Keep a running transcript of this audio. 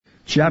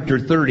Chapter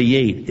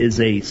 38 is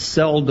a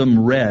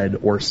seldom read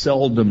or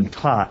seldom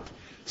taught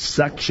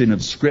section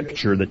of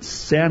Scripture that's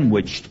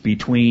sandwiched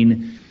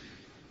between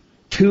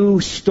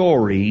two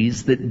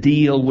stories that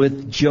deal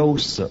with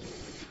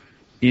Joseph.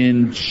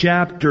 In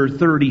chapter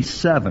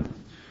 37,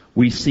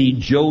 we see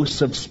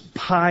Joseph's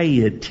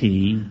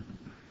piety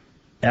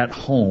at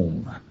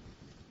home.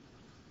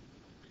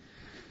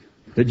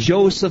 That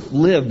Joseph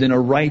lived in a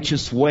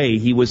righteous way.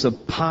 He was a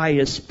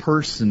pious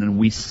person, and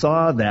we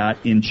saw that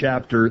in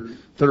chapter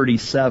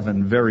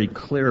 37 very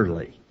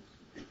clearly.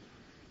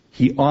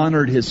 He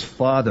honored his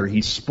father.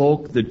 He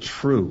spoke the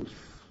truth.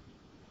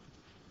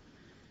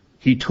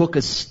 He took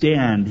a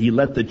stand. He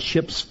let the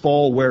chips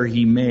fall where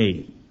he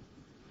may,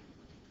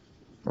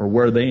 or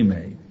where they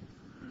may.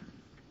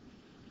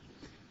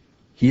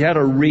 He had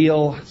a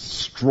real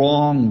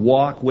strong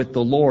walk with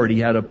the Lord. He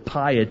had a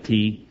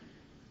piety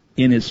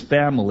in his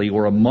family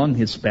or among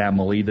his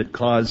family that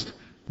caused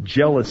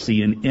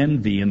jealousy and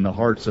envy in the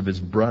hearts of his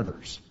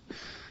brothers.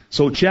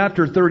 So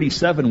chapter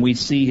 37, we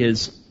see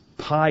his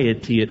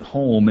piety at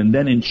home. And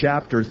then in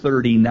chapter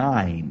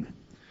 39,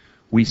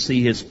 we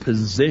see his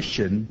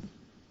position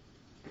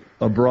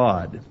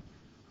abroad.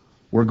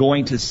 We're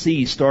going to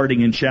see,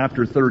 starting in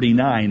chapter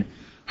 39,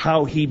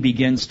 how he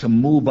begins to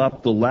move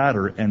up the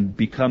ladder and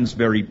becomes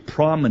very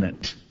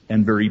prominent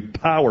and very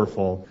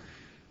powerful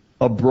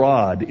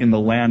abroad in the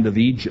land of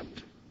Egypt.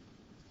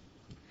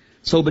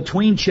 So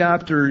between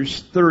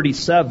chapters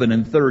 37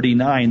 and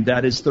 39,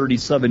 that is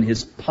 37,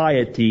 his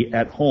piety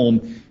at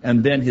home,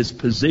 and then his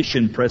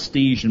position,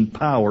 prestige, and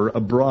power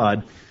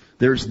abroad,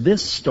 there's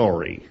this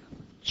story,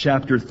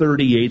 chapter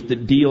 38,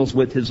 that deals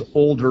with his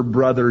older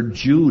brother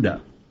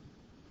Judah.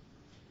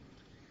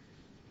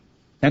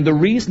 And the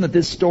reason that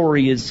this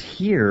story is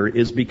here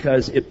is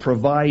because it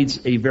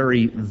provides a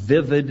very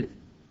vivid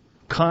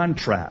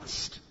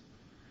contrast.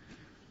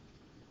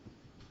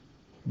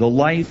 The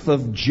life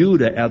of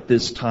Judah at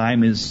this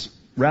time is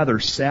rather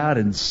sad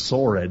and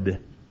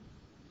sordid,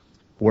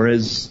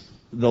 whereas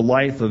the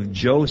life of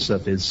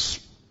Joseph is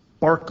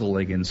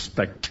sparkling and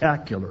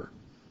spectacular.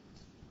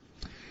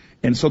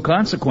 And so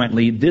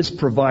consequently, this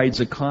provides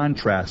a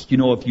contrast. You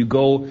know, if you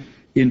go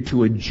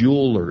into a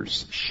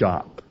jeweler's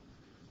shop,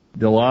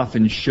 they'll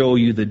often show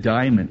you the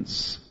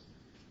diamonds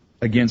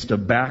against a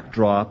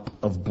backdrop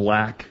of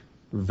black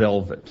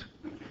velvet.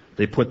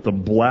 They put the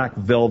black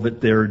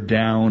velvet there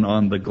down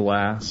on the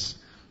glass,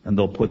 and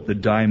they'll put the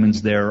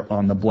diamonds there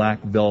on the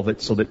black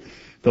velvet so that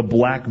the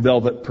black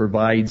velvet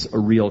provides a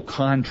real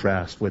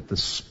contrast with the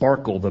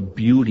sparkle, the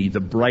beauty, the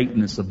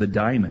brightness of the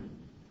diamond.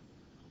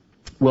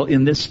 Well,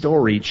 in this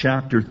story,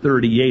 chapter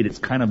 38, it's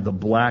kind of the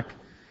black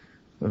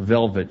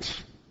velvet,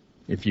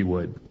 if you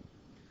would,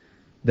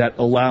 that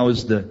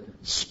allows the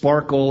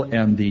sparkle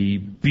and the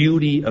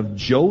beauty of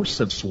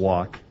Joseph's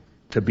walk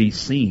to be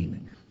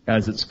seen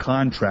as it's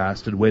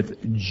contrasted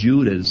with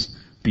Judah's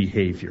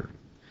behavior.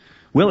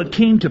 Well, it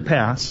came to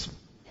pass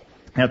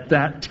at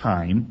that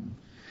time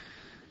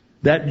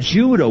that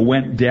Judah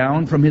went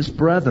down from his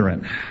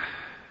brethren.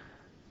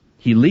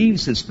 He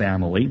leaves his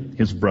family,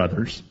 his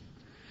brothers,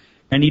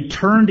 and he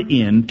turned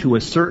in to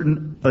a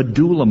certain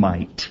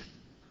Adullamite,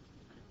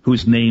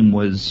 whose name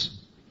was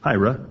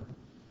Hira.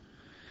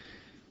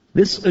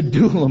 This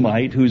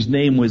Adullamite, whose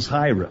name was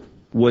Hira,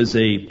 was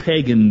a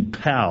pagan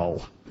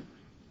pal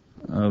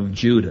of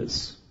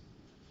Judah's.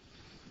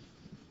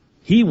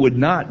 He would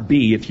not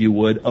be, if you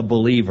would, a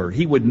believer.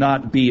 He would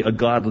not be a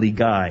godly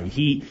guy.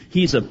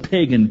 He's a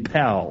pagan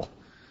pal,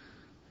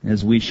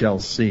 as we shall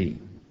see.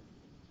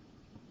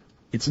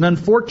 It's an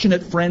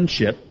unfortunate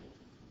friendship.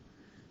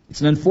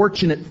 It's an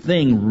unfortunate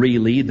thing,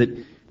 really,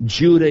 that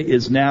Judah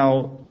is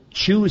now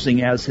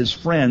choosing as his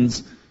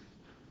friends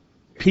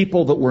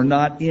people that were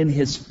not in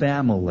his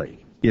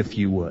family, if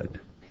you would.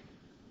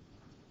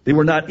 They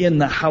were not in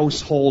the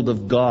household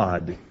of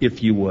God,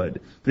 if you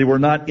would. They were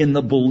not in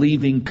the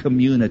believing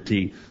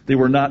community. They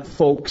were not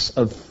folks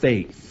of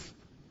faith.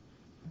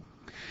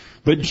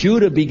 But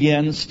Judah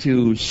begins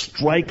to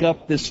strike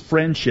up this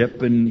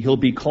friendship, and he'll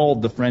be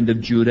called the friend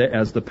of Judah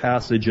as the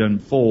passage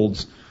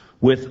unfolds,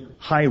 with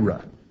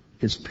Hira,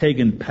 his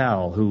pagan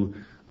pal, who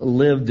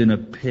lived in a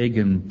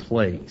pagan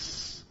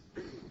place.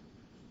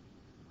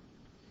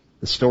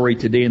 The story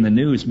today in the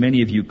news,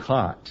 many of you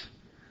caught.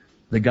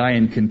 The guy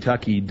in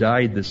Kentucky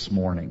died this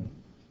morning.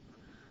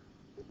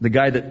 The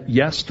guy that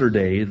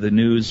yesterday, the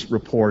news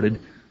reported,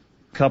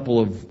 a couple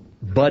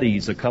of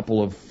buddies, a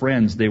couple of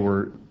friends, they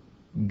were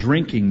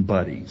drinking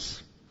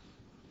buddies.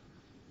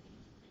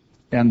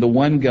 And the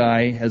one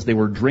guy, as they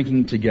were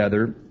drinking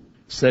together,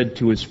 said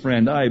to his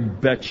friend, "I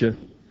bet you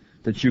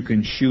that you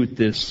can shoot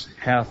this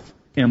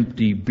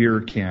half-empty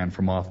beer can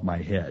from off my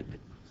head."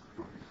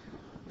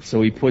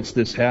 So he puts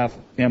this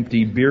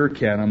half-empty beer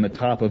can on the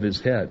top of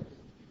his head.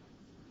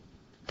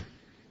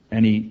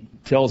 And he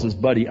tells his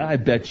buddy, "I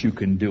bet you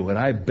can do it.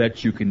 I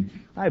bet you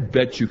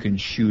can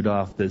shoot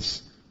off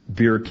this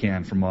beer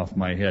can from off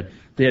my head."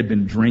 They had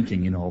been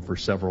drinking, for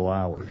several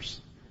hours.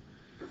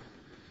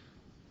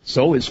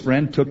 So his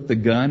friend took the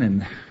gun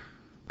and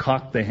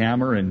cocked the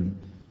hammer and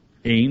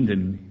aimed,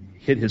 and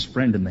hit his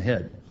friend in the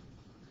head.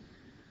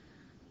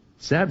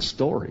 Sad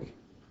story.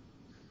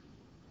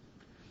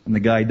 And the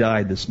guy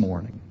died this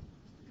morning.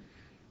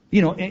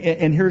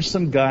 And here's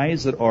some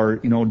guys that are,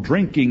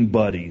 drinking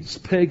buddies,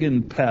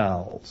 pagan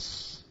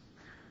pals,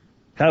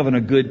 having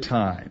a good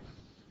time.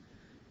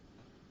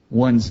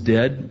 One's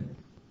dead,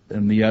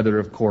 and the other,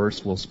 of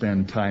course, will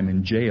spend time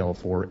in jail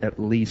for at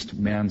least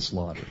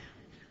manslaughter.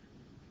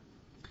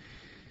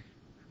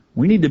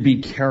 We need to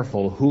be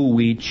careful who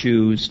we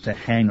choose to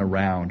hang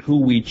around,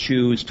 who we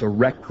choose to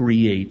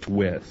recreate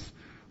with,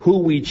 who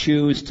we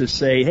choose to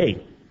say,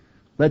 hey,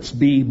 let's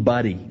be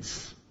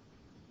buddies.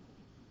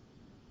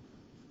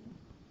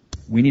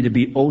 We need to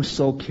be oh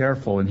so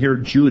careful. And here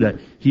Judah,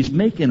 he's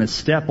making a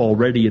step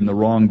already in the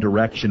wrong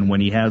direction when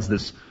he has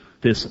this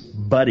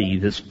buddy,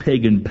 this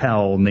pagan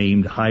pal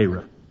named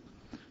Hira.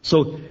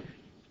 So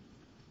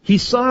he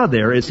saw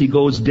there, as he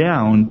goes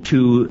down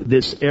to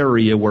this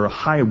area where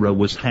Hira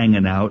was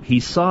hanging out, he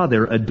saw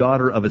there a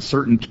daughter of a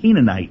certain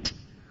Canaanite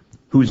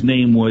whose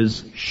name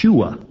was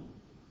Shua.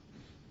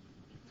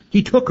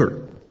 He took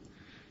her.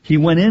 He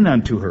went in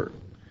unto her,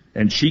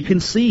 and she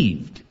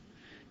conceived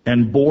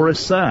and bore a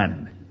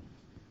son.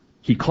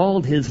 He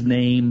called his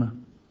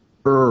name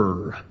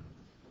So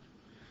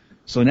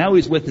now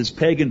he's with his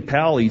pagan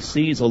pal. He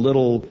sees a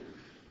little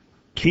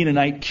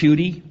Canaanite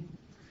cutie,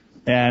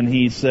 and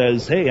he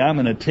says, hey, I'm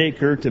going to take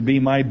her to be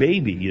my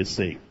baby, you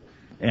see.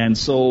 And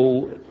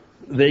so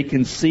they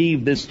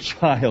conceive this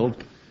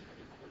child,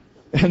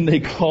 and they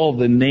call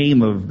the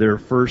name of their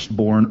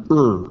firstborn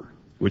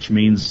which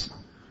means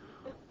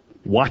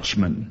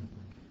watchman.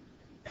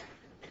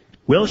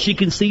 Well, she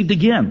conceived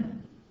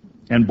again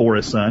and bore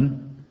a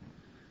son.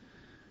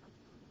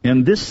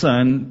 And this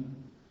son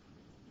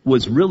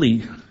was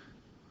really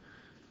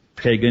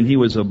pagan. He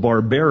was a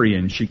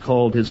barbarian. She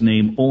called his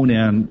name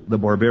Onan the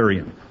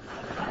Barbarian.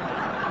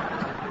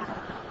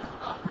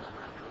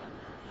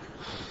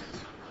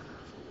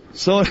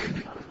 So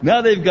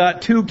now they've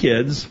got two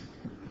kids.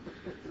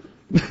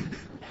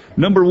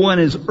 Number one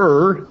is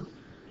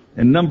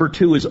and number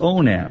two is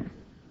Onan.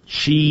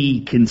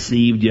 She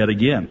conceived yet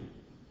again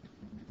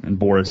and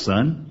bore a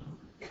son.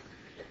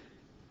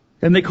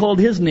 And they called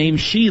his name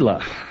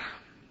Shelah.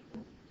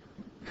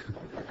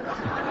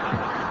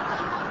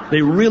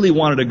 They really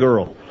wanted a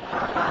girl.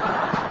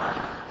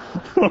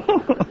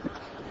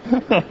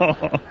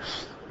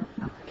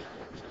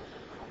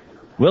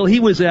 Well, he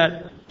was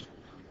at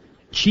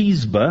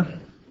Cheesba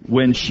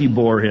when she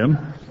bore him.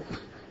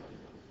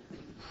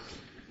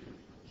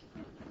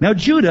 Now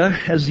Judah,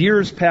 as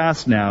years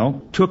passed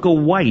now, took a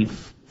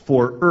wife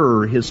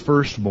for his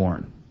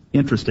firstborn.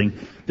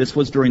 Interesting. This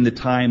was during the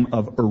time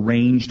of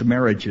arranged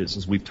marriages,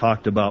 as we've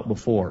talked about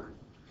before.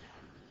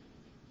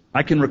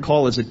 I can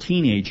recall as a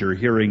teenager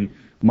hearing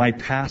my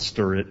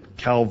pastor at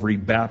Calvary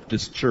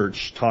Baptist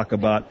Church talk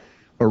about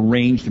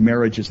arranged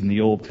marriages in the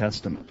Old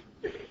Testament.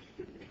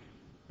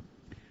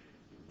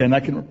 And I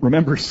can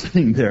remember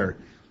sitting there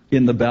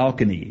in the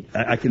balcony.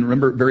 I can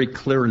remember very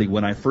clearly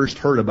when I first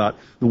heard about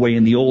the way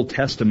in the Old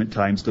Testament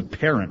times the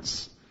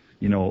parents,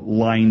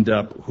 lined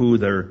up who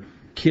their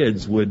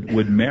kids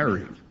would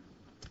marry.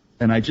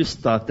 And I just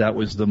thought that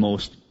was the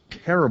most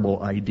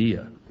terrible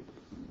idea.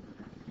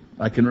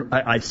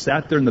 I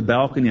sat there in the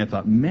balcony and I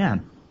thought,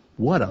 man,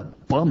 what a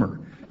bummer.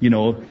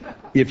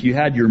 If you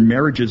had your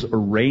marriages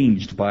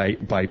arranged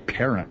by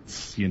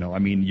parents,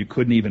 you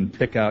couldn't even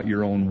pick out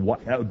your own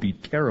wife. That would be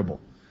terrible.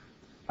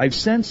 I've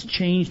since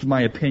changed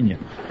my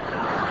opinion.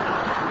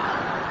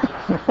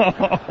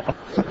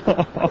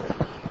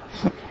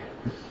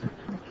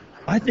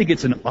 I think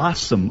it's an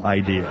awesome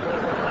idea.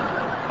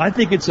 I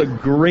think it's a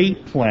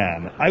great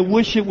plan. I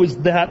wish it was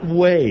that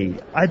way.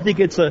 I think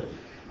it's a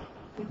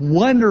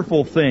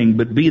wonderful thing,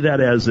 but be that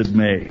as it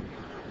may.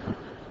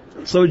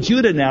 So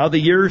Judah now, the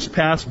years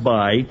pass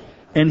by,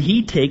 and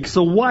he takes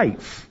a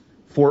wife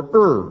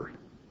for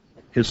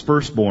his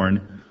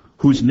firstborn,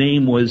 whose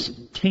name was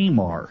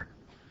Tamar.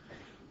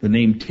 The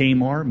name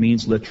Tamar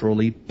means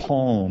literally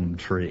palm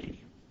tree.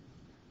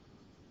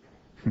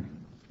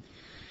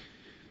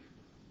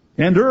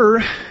 And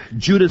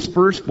Judah's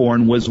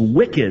firstborn, was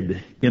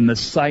wicked in the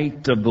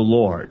sight of the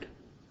Lord,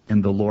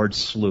 and the Lord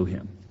slew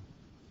him.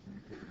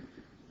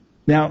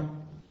 Now,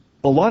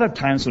 a lot of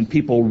times when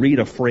people read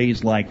a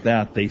phrase like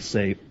that, they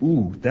say,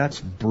 ooh,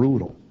 that's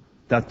brutal,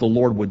 that the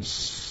Lord would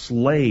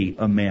slay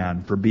a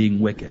man for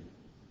being wicked.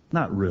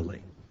 Not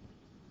really.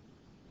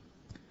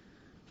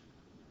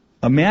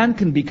 A man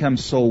can become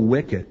so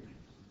wicked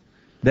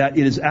that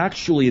it is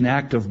actually an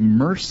act of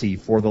mercy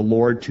for the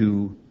Lord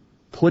to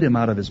put him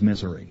out of his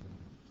misery.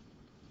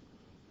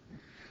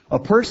 A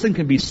person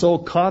can be so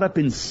caught up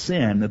in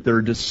sin that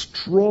they're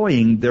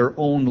destroying their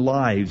own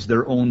lives,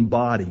 their own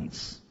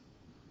bodies.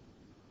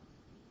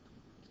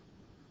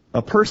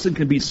 A person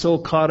can be so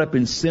caught up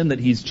in sin that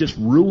he's just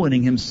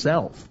ruining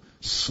himself,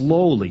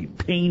 slowly,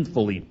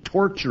 painfully,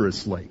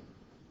 torturously.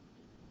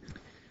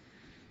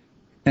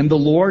 And the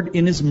Lord,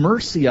 in His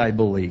mercy, I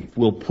believe,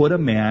 will put a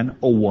man,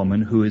 a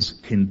woman who is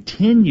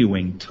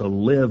continuing to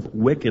live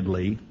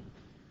wickedly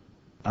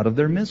out of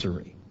their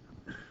misery.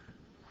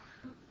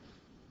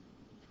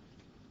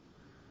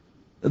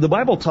 The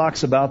Bible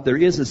talks about there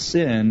is a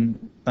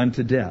sin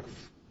unto death.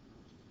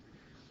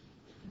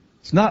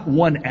 It's not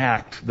one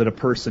act that a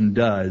person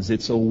does.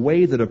 It's a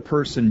way that a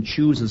person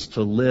chooses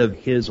to live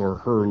his or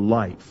her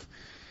life.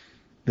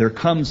 There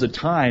comes a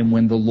time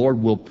when the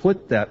Lord will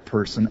put that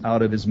person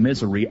out of his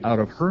misery, out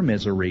of her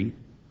misery,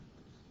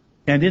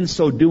 and in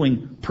so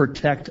doing,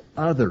 protect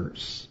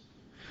others.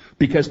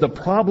 Because the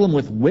problem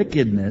with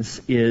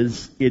wickedness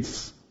is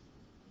it's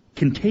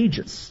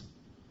contagious.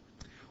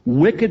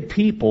 Wicked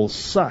people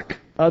suck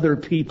other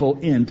people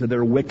into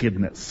their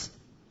wickedness.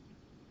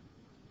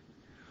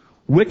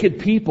 Wicked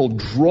people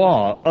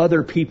draw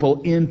other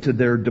people into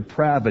their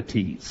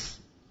depravities.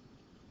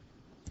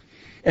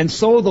 And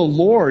so the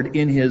Lord,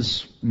 in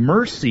His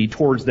mercy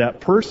towards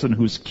that person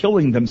who's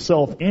killing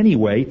themselves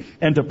anyway,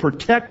 and to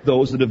protect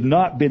those that have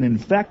not been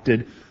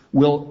infected,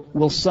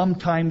 will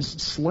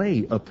sometimes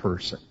slay a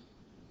person.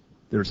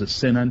 There's a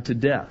sin unto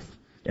death.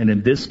 And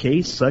in this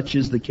case, such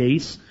is the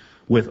case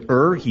with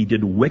he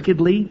did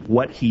wickedly.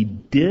 What he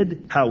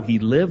did, how he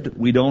lived,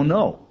 we don't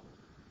know.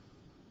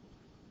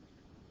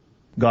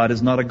 God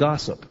is not a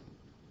gossip.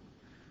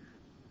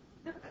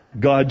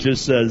 God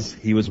just says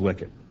he was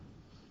wicked.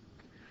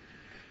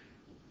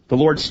 The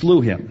Lord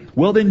slew him.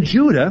 Well, then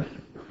Judah,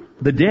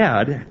 the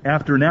dad,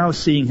 after now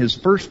seeing his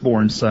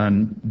firstborn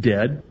son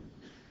dead,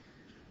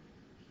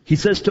 he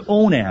says to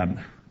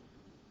Onan,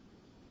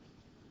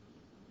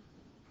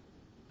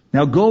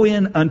 "Now go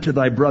in unto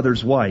thy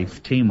brother's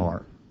wife,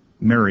 Tamar,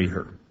 marry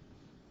her,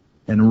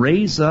 and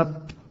raise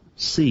up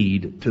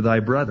seed to thy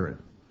brethren."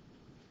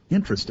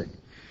 Interesting.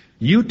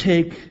 You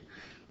take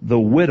the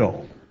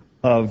widow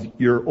of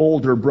your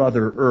older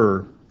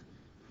brother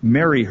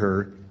marry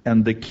her,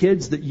 and the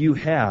kids that you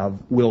have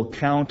will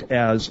count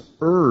as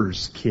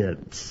Er's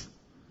kids.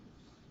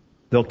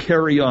 They'll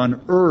carry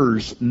on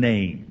Er's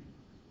name.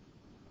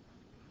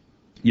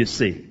 You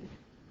see,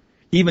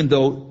 even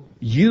though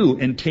you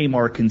and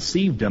Tamar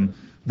conceived him,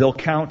 they'll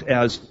count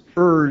as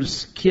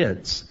Er's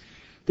kids.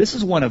 This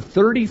is one of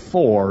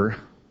 34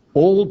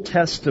 Old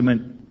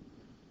Testament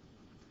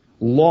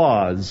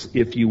laws,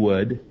 if you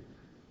would,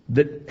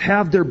 that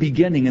have their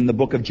beginning in the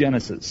book of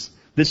Genesis.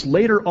 This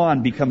later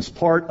on becomes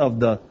part of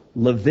the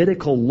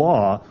Levitical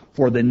law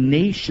for the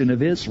nation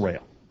of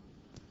Israel.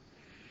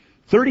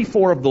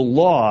 34 of the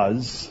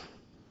laws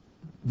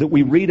that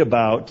we read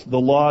about, the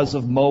laws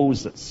of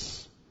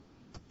Moses,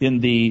 in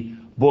the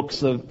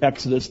books of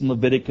Exodus and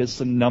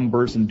Leviticus and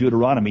Numbers and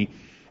Deuteronomy,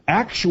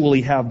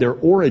 actually have their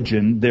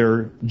origin,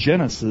 their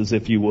genesis,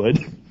 if you would,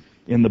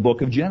 in the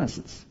book of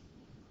Genesis.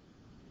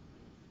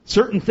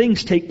 Certain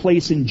things take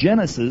place in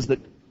Genesis that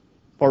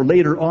are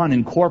later on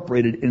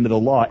incorporated into the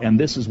law, and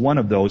this is one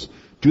of those.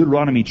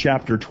 Deuteronomy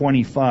chapter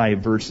 25,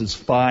 verses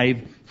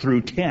 5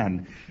 through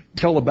 10,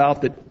 tell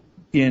about that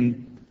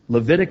in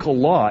Levitical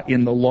law,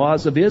 in the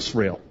laws of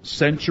Israel,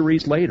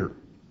 centuries later,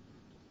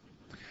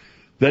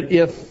 that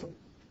if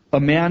a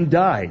man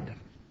died,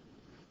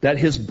 that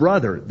his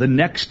brother, the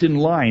next in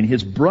line,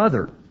 his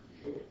brother,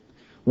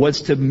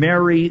 was to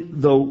marry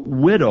the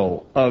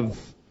widow of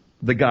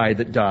the guy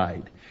that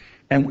died,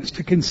 and was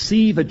to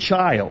conceive a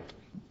child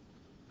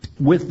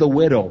with the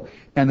widow,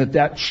 and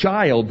that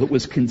child that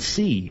was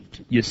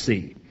conceived, you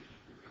see,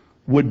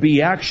 would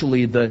be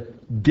actually the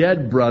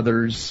dead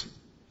brother's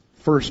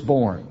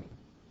firstborn.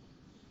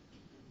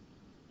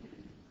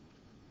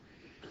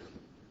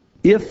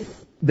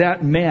 If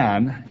that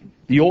man,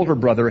 the older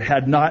brother,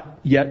 had not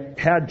yet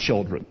had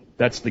children,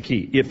 that's the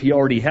key. If he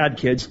already had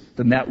kids,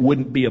 then that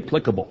wouldn't be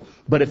applicable.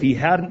 But if he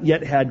hadn't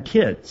yet had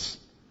kids,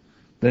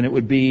 then it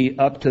would be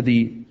up to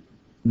the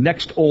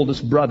next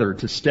oldest brother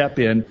to step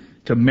in,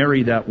 to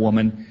marry that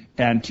woman,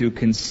 and to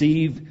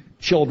conceive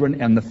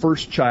children, and the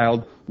first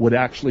child would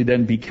actually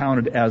then be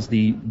counted as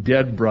the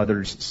dead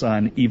brother's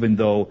son, even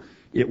though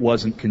it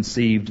wasn't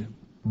conceived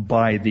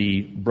by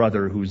the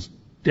brother who's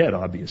dead,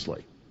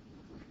 obviously.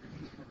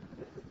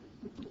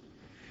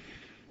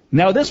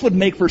 Now, this would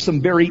make for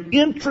some very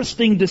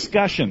interesting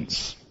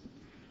discussions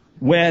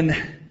when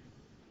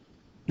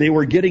they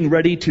were getting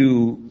ready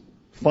to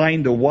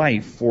find a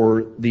wife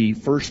for the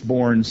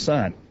firstborn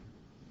son.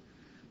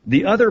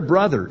 The other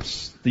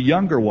brothers, the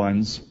younger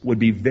ones, would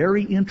be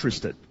very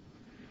interested,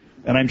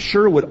 and I'm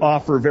sure would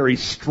offer very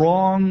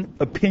strong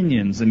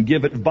opinions and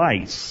give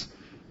advice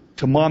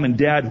to mom and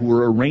dad who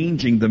were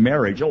arranging the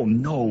marriage. Oh,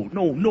 no,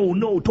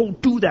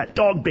 don't do that,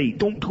 dog bait,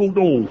 don't go,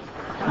 no.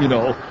 You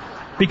know,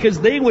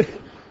 because they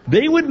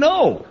would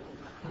know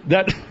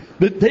that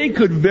they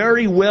could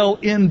very well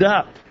end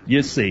up,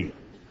 you see,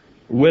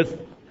 with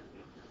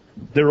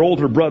their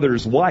older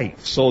brother's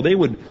wife. So they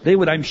would,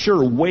 I'm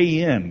sure,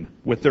 weigh in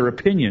with their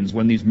opinions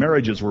when these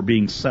marriages were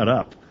being set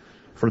up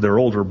for their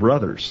older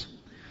brothers.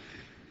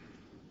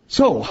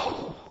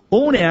 So,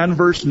 Onan,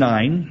 verse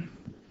 9,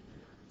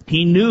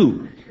 he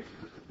knew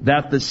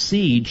that the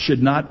seed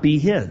should not be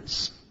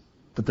his,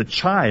 that the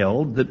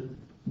child that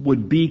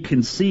would be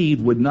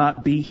conceived would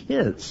not be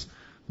his,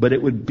 but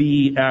it would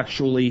be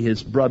actually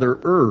his brother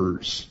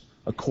Er's,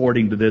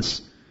 according to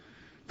this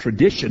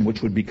tradition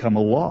which would become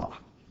a law.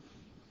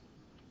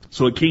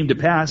 So it came to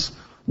pass,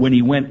 when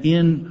he went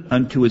in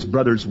unto his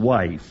brother's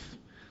wife,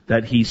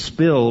 that he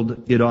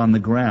spilled it on the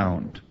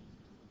ground,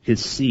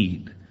 his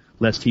seed,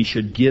 lest he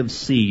should give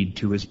seed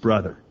to his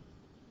brother.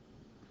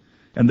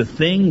 And the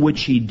thing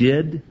which he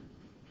did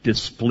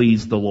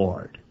displeased the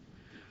Lord.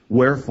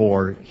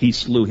 Wherefore he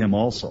slew him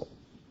also.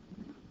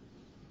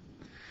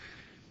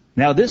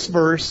 Now this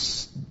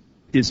verse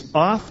is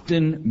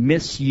often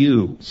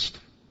misused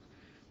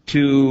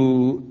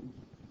to,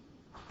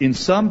 in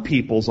some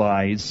people's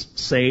eyes,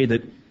 say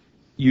that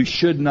you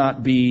should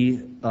not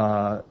be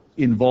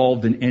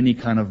involved in any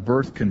kind of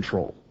birth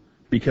control.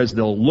 Because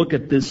they'll look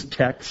at this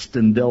text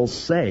and they'll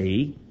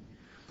say,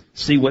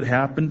 see what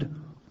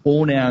happened?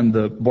 Onan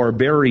the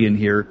barbarian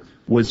here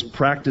was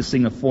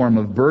practicing a form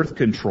of birth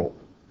control.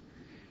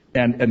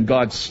 And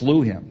God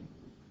slew him.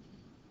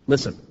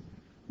 Listen,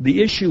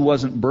 the issue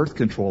wasn't birth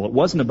control. It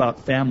wasn't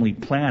about family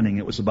planning.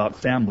 It was about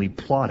family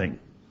plotting.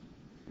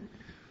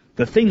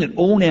 The thing that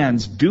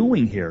Onan's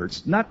doing here,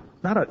 it's not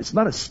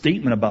a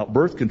statement about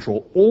birth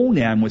control.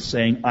 Onan was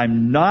saying,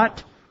 I'm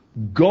not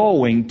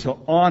going to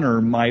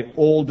honor my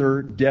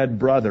older dead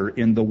brother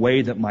in the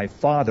way that my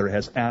father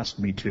has asked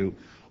me to.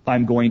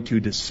 I'm going to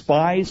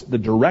despise the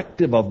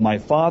directive of my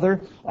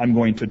father. I'm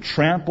going to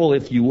trample,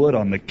 if you would,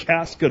 on the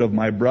casket of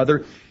my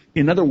brother.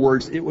 In other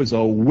words, it was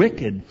a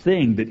wicked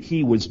thing that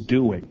he was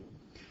doing.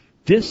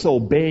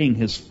 Disobeying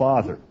his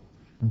father.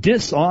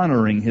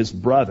 Dishonoring his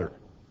brother.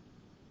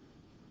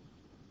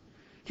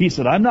 He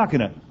said, I'm not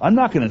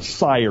going to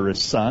sire a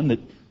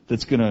son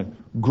that's going to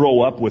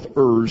grow up with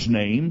Er's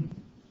name.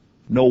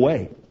 No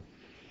way.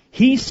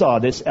 He saw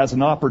this as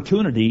an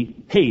opportunity.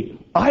 Hey,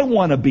 I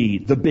want to be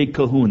the big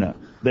kahuna,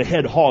 the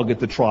head hog at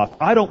the trough.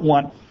 I don't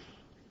want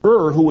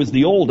who was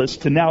the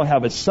oldest, to now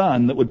have a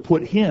son that would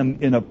put him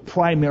in a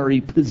primary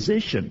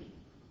position.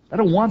 I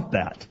don't want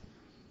that.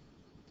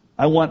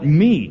 I want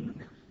me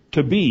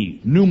to be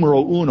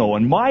numero uno,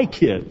 and my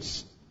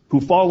kids who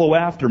follow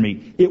after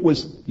me. It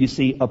was, you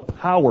see, a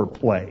power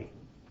play.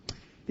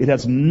 It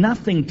has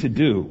nothing to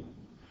do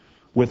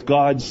with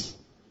God's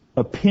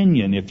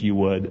opinion, if you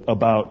would,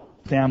 about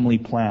family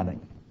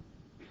planning.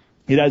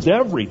 It has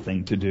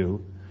everything to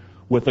do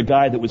with a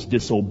guy that was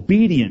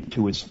disobedient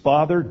to his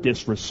father,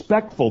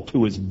 disrespectful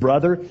to his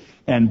brother,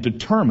 and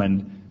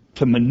determined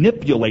to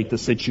manipulate the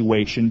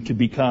situation to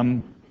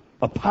become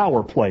a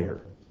power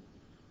player.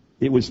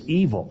 It was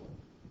evil.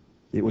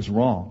 It was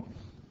wrong.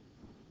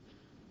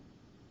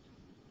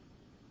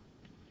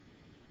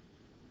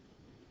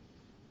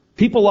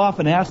 People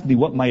often ask me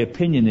what my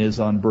opinion is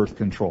on birth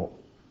control.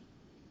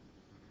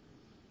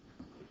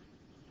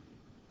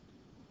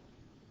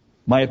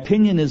 My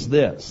opinion is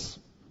this.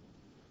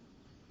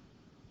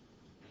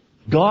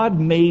 God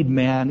made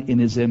man in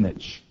His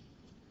image.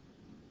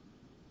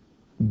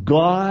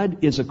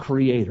 God is a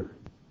creator.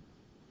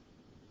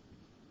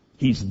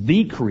 He's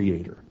the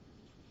creator.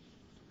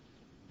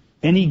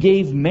 And He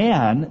gave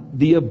man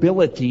the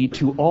ability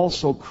to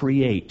also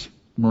create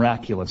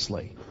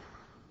miraculously.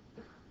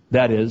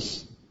 That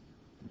is,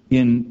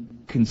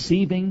 in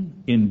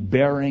conceiving, in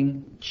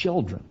bearing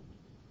children.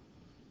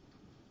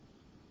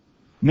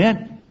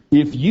 Man,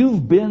 if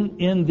you've been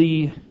in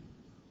the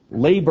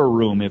labor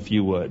room, if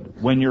you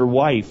would, when your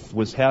wife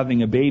was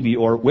having a baby,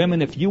 or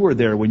women, if you were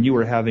there when you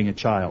were having a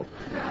child.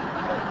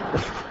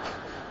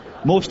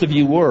 Most of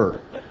you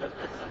were.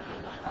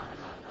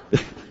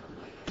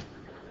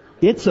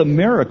 It's a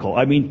miracle.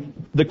 I mean,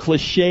 the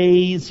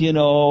cliches,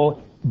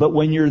 but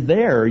when you're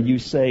there, you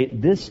say,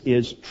 this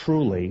is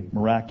truly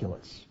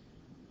miraculous.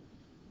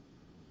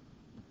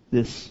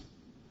 This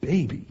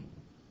baby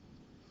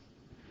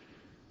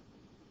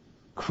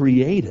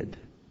created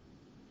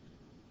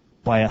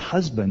by a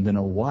husband and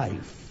a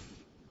wife.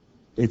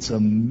 It's a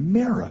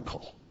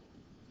miracle.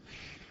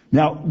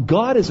 Now,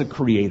 God is a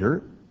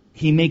creator.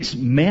 He makes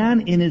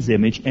man in His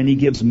image, and He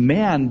gives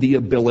man the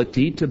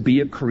ability to be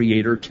a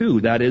creator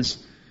too. That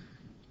is,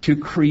 to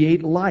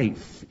create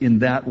life in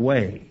that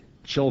way,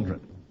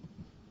 children.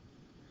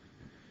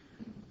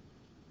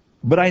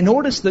 But I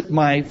noticed that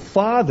my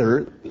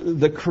Father,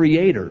 the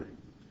Creator,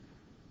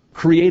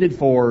 created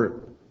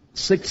for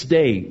 6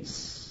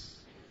 days.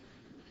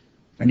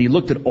 And He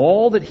looked at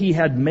all that He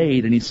had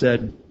made and He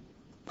said,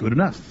 good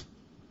enough.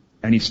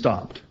 And He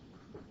stopped.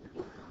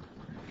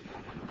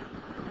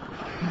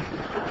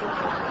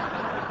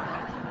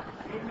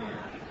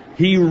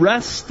 He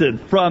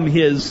rested from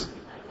His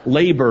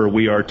labor,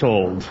 we are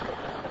told.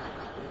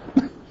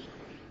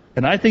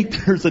 And I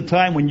think there's a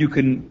time when you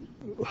can,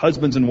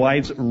 husbands and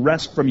wives,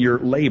 rest from your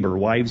labor,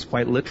 wives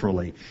quite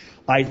literally.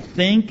 I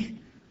think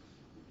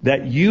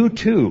that you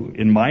too,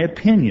 in my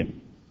opinion,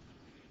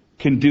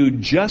 can do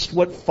just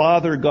what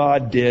Father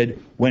God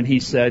did when He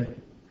said,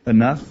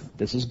 enough,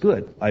 this is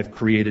good. I've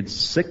created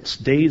 6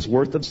 days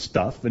worth of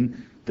stuff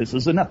and this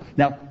is enough.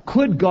 Now,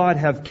 could God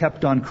have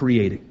kept on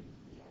creating?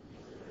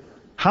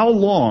 How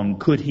long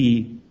could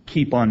He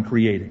keep on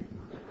creating?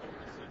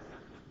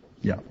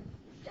 Yeah.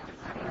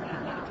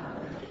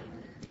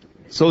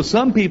 So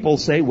some people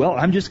say, well,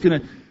 I'm just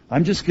gonna,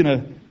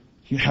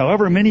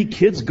 however many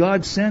kids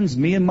God sends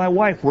me and my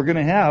wife, we're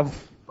gonna have.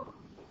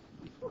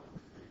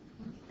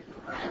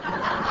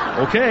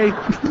 Okay,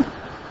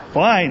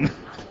 fine.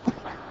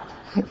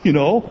 You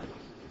know,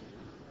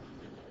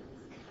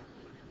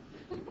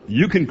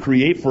 you can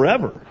create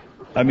forever.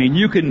 I mean,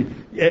 you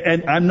can,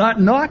 and I'm not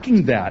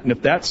knocking that. And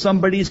if that's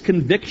somebody's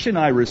conviction,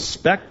 I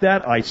respect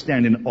that. I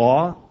stand in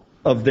awe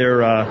of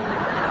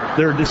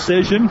their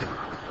decision.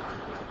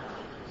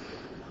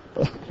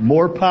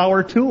 More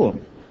power to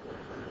them.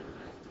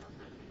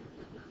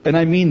 And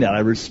I mean that.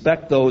 I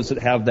respect those that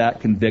have that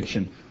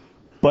conviction.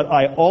 But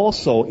I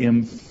also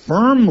am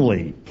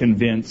firmly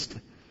convinced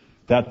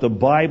that the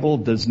Bible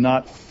does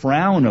not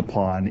frown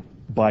upon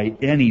by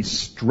any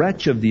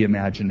stretch of the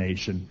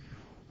imagination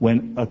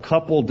when a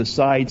couple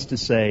decides to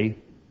say,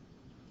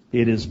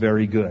 it is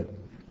very good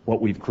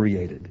what we've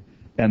created,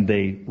 and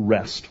they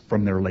rest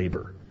from their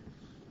labor.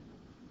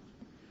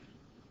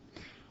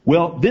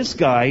 Well, this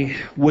guy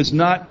was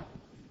not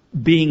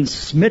being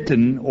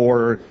smitten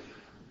or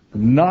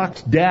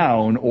knocked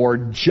down or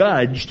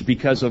judged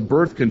because of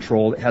birth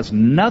control. It has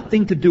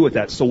nothing to do with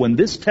that. So when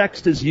this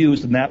text is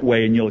used in that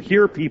way, and you'll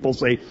hear people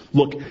say,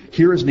 look,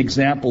 here is an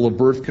example of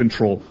birth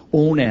control.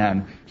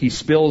 Onan, he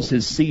spills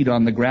his seed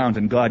on the ground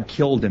and God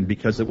killed him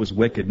because it was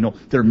wicked. No,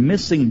 they're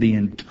missing the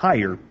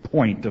entire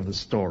point of the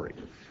story.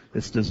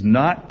 This does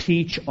not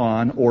teach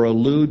on or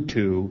allude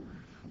to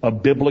a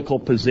biblical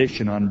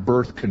position on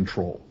birth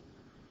control,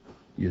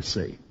 you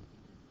see.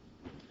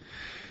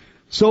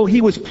 So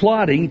he was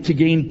plotting to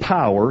gain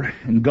power,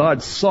 and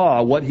God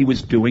saw what he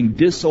was doing,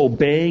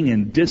 disobeying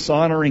and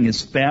dishonoring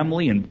his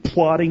family and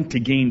plotting to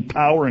gain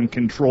power and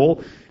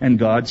control, and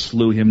God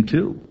slew him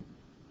too.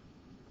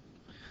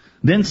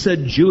 Then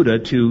said Judah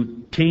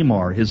to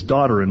Tamar, his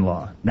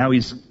daughter-in-law. Now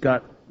he's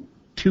got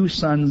 2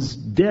 sons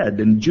dead,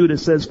 and Judah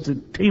says to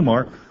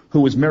Tamar, who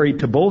was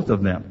married to both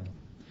of them,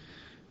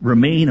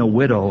 remain a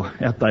widow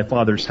at thy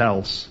father's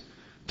house,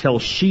 till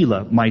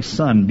Shelah, my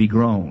son, be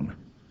grown.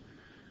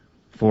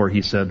 For,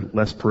 he said,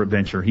 lest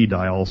peradventure he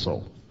die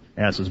also,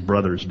 as his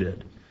brothers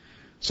did.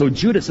 So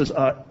Judah says,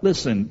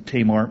 listen,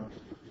 Tamar,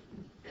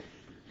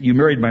 you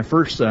married my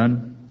first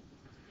son,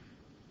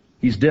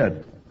 he's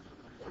dead.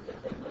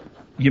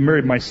 You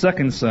married my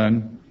second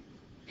son,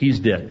 he's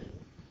dead.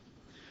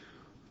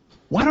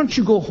 Why don't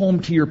you go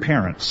home to your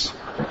parents?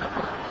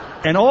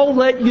 And I'll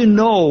let you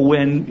know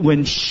when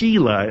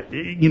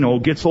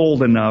Shelah, gets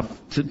old enough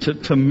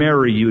to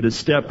marry you, to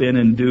step in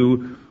and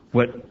do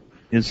what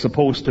is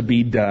supposed to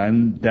be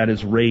done, that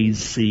is raise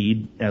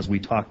seed, as we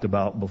talked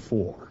about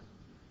before.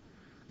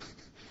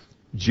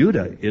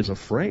 Judah is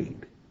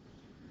afraid.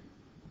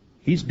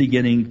 He's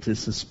beginning to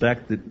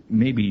suspect that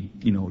maybe,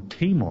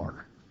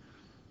 Tamar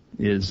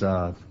is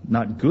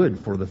not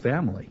good for the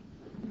family.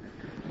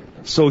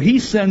 So he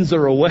sends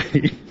her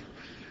away.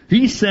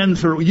 He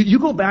sends her, you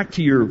go back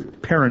to your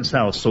parents'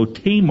 house. So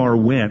Tamar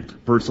went,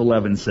 verse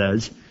 11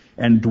 says,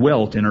 and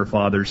dwelt in her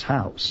father's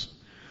house.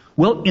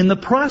 Well, in the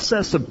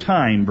process of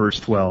time, verse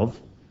 12,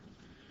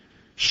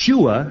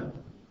 Shua,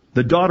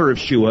 the daughter of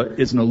Shua,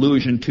 is an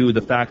allusion to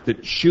the fact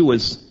that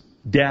Shua's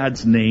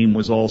dad's name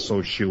was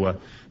also Shua.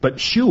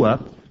 But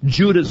Shua,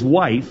 Judah's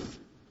wife,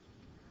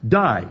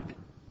 died.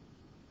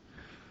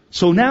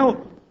 So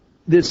now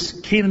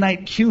this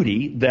Canaanite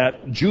cutie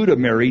that Judah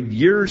married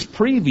years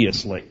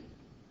previously,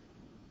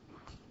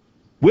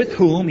 with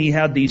whom he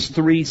had these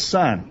 3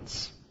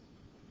 sons,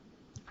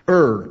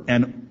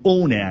 and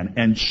Onan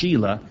and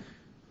Shelah.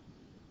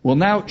 Well,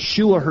 now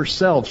Shua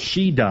herself,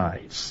 she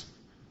dies.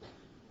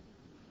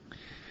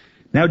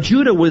 Now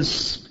Judah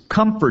was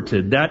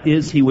comforted. That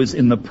is, he was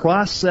in the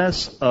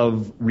process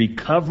of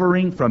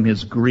recovering from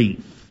his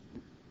grief.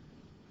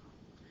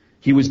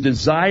 He was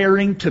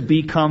desiring to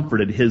be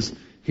comforted.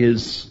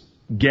 His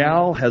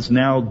gal has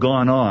now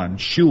gone on.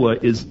 Shua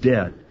is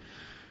dead.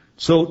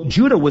 So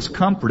Judah was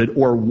comforted,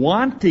 or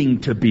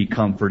wanting to be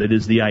comforted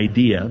is the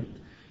idea.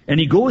 And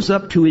he goes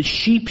up to his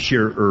sheep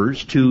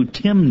shearers, to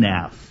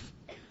Timnath.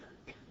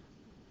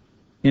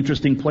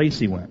 Interesting place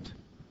he went.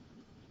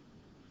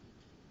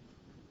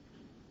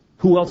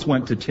 Who else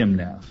went to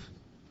Timnath?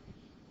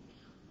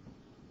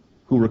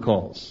 Who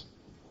recalls?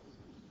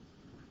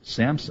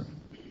 Samson.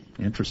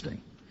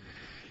 Interesting.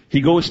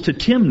 He goes to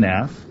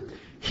Timnath,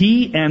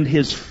 he and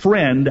his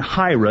friend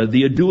Hira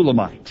the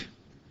Adullamite.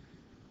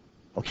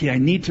 Okay, I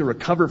need to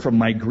recover from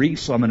my grief,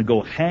 so I'm going to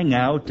go hang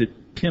out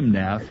at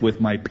Timnath with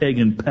my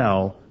pagan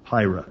pal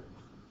Hira.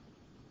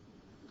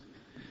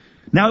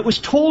 Now it was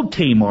told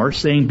Tamar,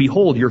 saying,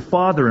 behold, your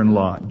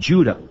father-in-law,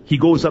 Judah, he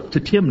goes up to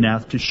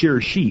Timnath to shear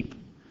sheep.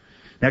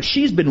 Now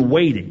she's been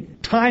waiting.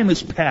 Time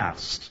has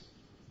passed.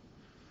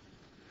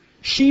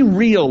 She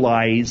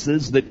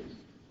realizes that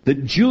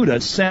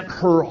Judah sent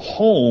her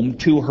home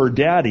to her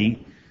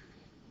daddy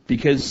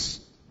because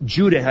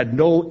Judah had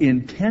no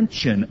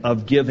intention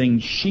of giving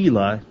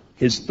Shelah,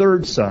 his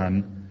 3rd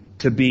son,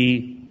 to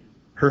be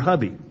her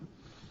hubby.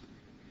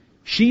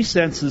 She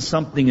senses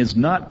something is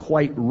not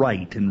quite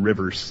right in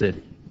River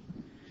City.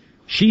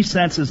 She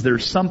senses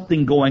there's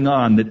something going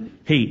on that,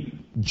 hey,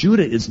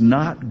 Judah is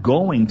not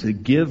going to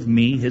give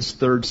me his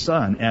 3rd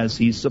son as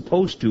he's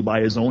supposed to by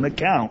his own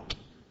account.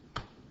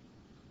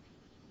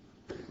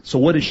 So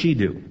what does she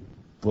do?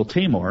 Well,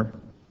 Tamar,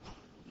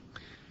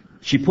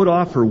 she put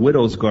off her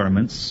widow's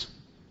garments,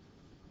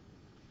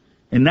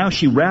 and now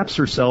she wraps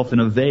herself in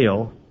a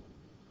veil,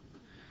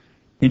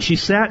 and she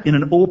sat in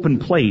an open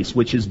place,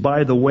 which is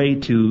by the way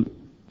to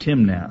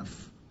Timnath.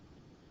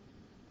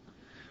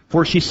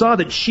 For she saw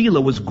that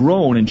Shelah was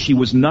grown, and she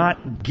was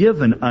not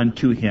given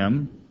unto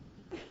him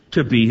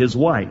to be his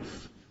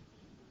wife.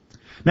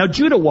 Now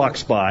Judah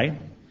walks by.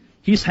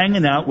 He's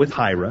hanging out with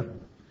Hira.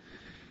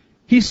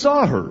 He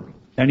saw her,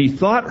 and he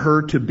thought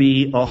her to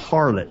be a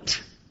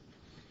harlot,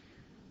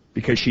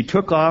 because she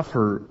took off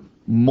her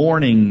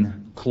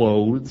mourning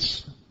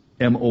clothes,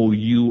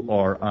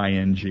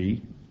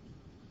 M-O-U-R-I-N-G.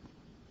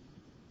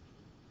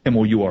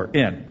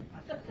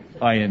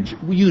 M-O-U-R-N-I-N-G.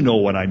 You know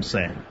what I'm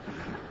saying.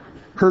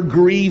 Her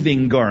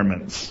grieving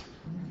garments.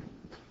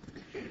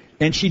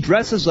 And she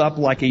dresses up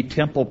like a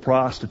temple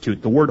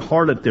prostitute. The word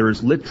harlot there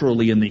is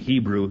literally in the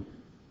Hebrew,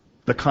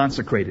 the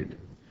consecrated,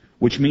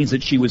 which means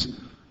that she was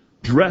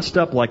dressed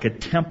up like a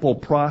temple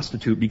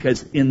prostitute,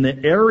 because in the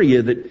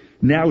area that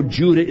now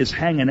Judah is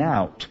hanging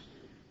out,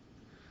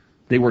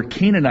 they were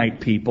Canaanite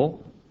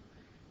people,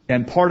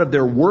 and part of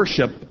their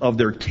worship of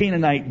their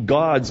Canaanite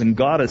gods and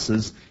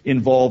goddesses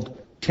involved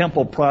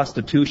temple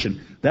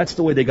prostitution. That's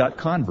the way they got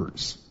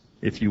converts,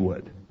 if you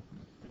would.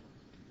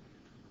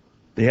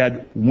 They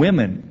had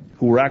women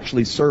who were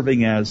actually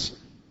serving as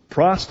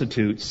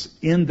prostitutes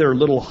in their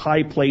little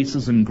high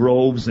places and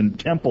groves and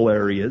temple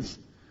areas.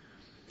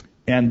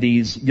 And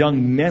these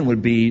young men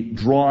would be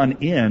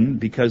drawn in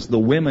because the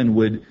women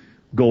would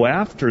go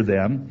after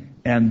them,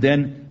 and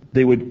then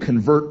they would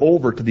convert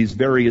over to these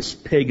various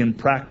pagan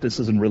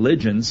practices and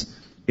religions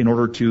in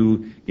order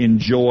to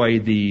enjoy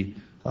the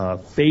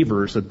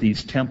favors that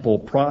these temple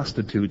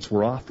prostitutes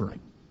were offering.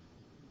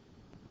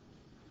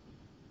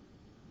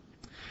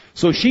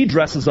 So she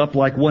dresses up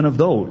like one of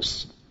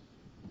those,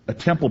 a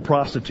temple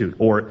prostitute,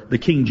 or the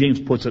King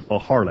James puts it, a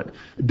harlot.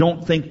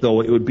 Don't think,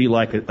 though, it would be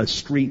like a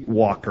street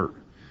walker.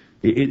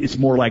 It's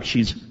more like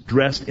she's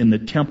dressed in the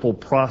temple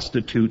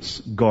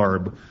prostitute's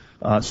garb,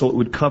 so it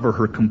would cover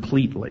her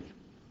completely.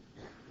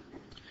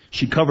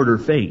 She covered her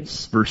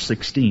face, verse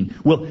 16.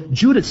 Well,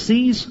 Judah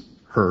sees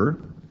her.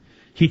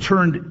 He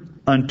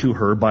turned unto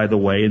her by the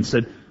way and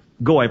said,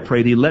 Go, I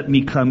pray thee, let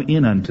me come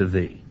in unto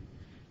thee.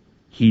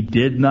 He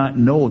did not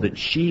know that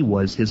she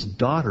was his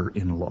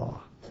daughter-in-law.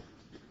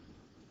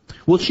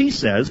 Well, she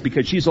says,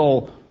 because she's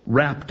all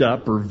wrapped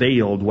up or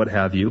veiled, what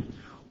have you,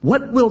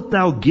 What wilt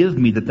thou give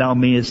me that thou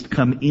mayest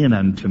come in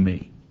unto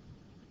me?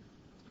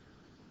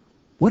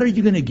 What are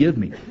you going to give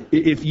me?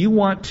 If you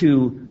want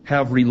to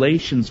have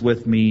relations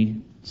with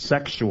me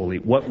sexually,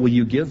 what will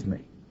you give me?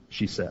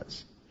 She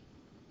says.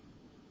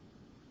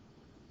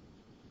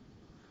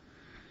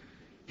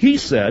 He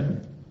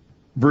said,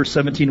 verse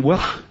 17,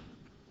 well,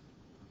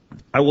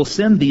 I will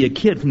send thee a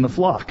kid from the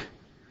flock.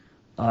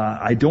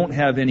 I don't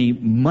have any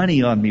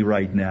money on me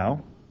right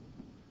now.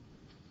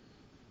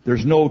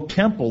 There's no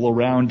temple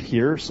around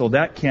here, so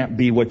that can't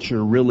be what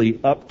you're really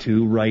up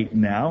to right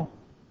now.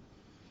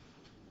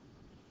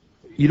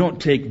 You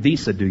don't take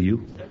Visa, do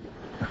you?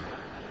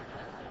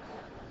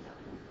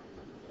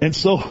 And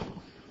so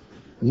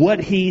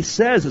what he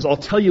says is, I'll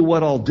tell you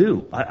what I'll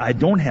do. I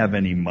don't have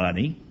any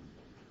money,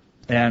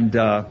 and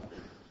I'll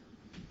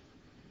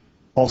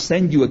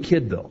send you a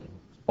kid, though.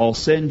 I'll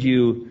send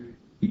you,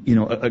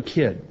 a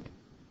kid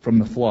from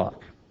the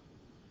flock.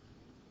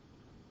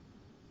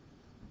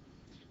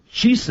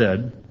 She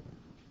said,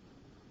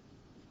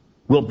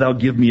 wilt thou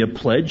give me a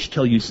pledge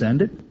till you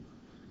send it?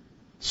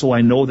 So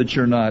I know that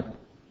you're not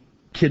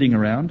kidding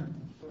around?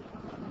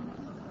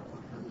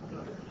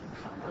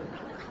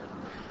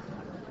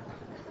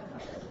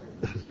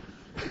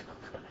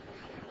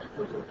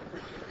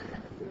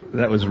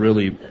 That was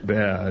really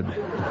bad.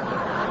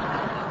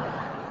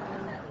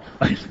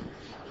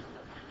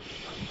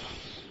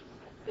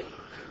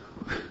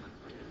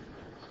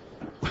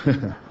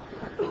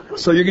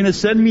 So you're going to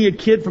send me a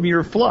kid from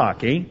your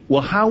flock, eh?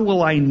 Well, how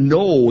will I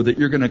know that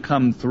you're going to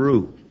come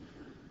through?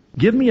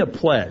 Give me a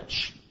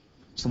pledge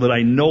so that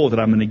I know that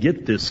I'm going to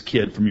get this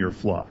kid from your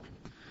flock.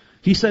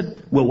 He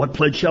said, well, what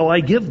pledge shall I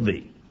give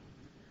thee?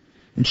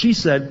 And she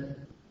said,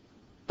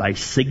 thy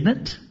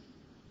signet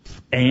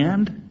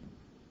and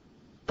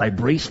thy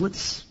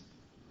bracelets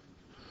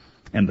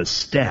and the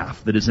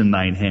staff that is in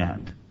thine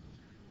hand.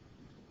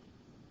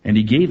 And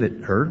he gave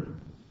it her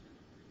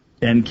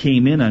and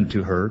came in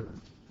unto her,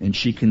 and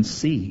she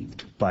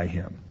conceived by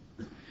him.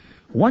 I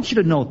want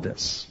you to note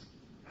this.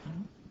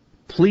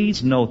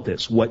 Please note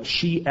this, what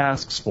she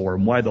asks for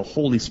and why the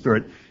Holy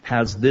Spirit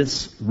has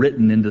this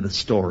written into the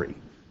story.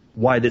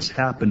 Why this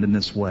happened in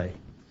this way.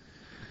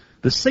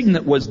 The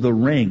signet was the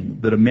ring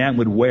that a man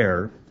would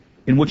wear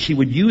in which he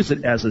would use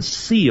it as a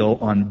seal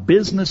on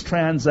business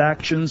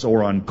transactions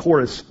or on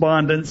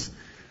correspondence.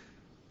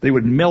 They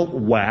would melt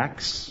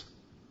wax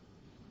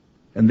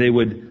and they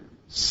would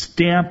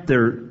stamp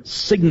their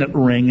signet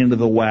ring into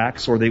the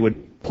wax, or they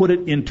would put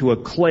it into a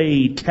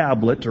clay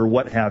tablet or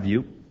what have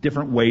you.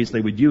 Different ways they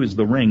would use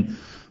the ring.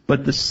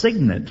 But the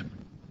signet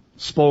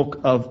spoke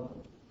of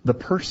the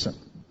person.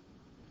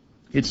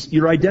 It's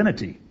your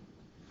identity.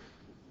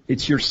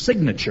 It's your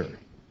signature.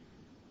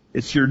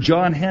 It's your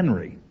John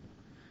Henry.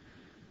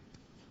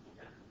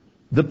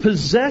 The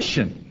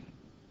possession,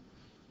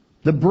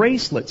 the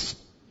bracelets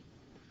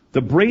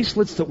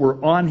that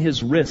were on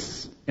his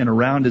wrists and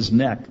around his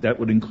neck, that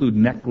would include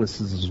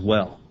necklaces as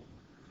well,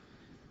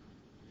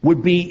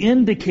 would be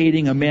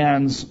indicating a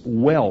man's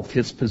wealth,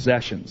 his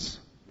possessions.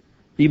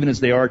 Even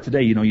as they are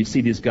today, you see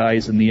these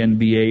guys in the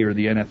NBA or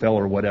the NFL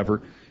or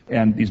whatever,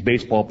 and these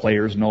baseball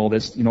players and all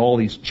this, all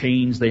these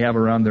chains they have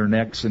around their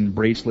necks and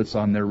bracelets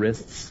on their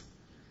wrists.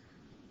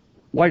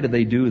 Why do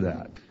they do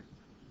that?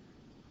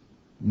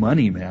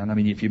 Money, man. I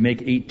mean, if you make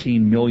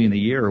 $18 million a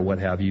year or what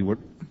have you,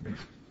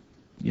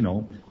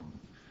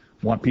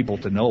 want people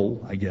to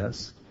know, I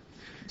guess.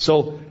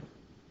 So,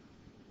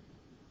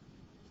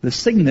 the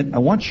signet, I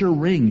want your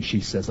ring, she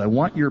says. I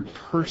want your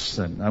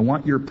person. I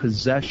want your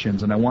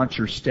possessions, and I want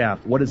your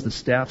staff. What does the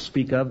staff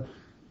speak of?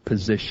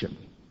 Position.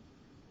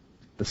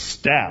 The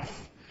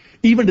staff.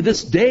 Even to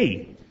this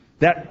day,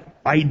 that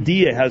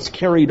idea has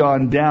carried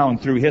on down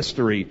through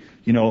history.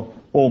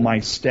 Oh, my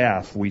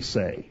staff, we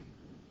say.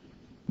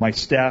 My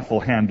staff will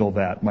handle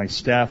that. My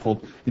staff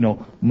will,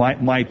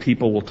 my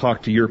people will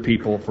talk to your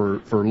people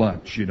for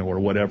lunch, or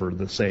whatever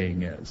the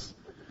saying is.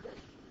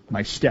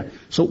 My staff.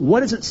 So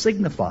what does it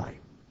signify?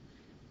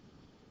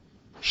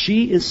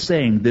 She is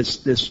saying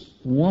this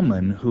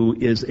woman who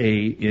is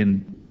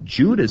in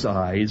Judah's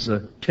eyes, a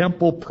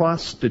temple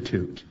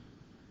prostitute.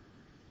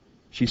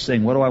 She's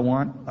saying, what do I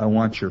want? I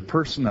want your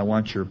person, I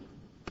want your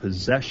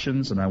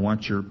possessions, and I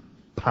want your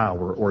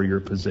power or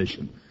your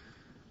position.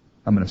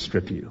 I'm going to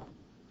strip you.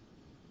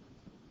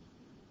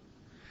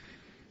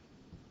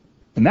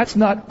 And that's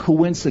not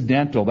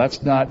coincidental.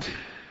 That's not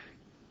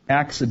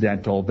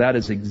accidental. That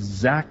is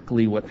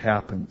exactly what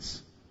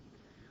happens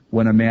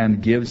when a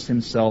man gives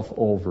himself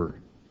over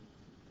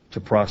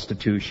to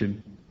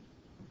prostitution.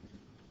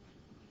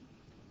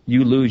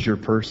 You lose your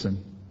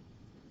person.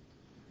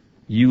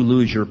 You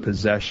lose your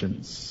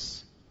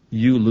possessions.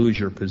 You lose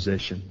your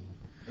position.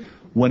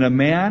 When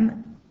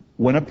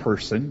a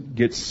person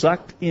gets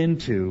sucked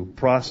into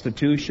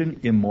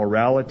prostitution,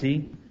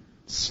 immorality,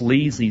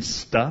 sleazy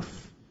stuff,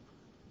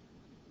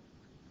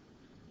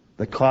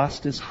 the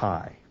cost is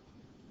high.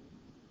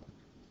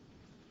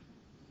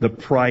 The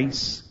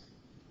price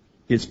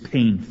is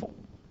painful.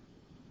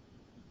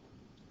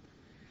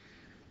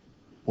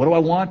 What do I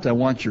want? I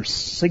want your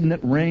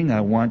signet ring.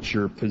 I want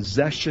your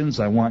possessions.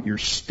 I want your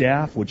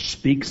staff, which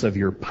speaks of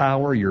your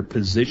power, your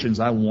positions.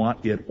 I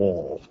want it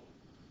all.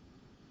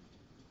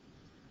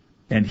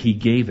 And he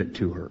gave it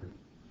to her.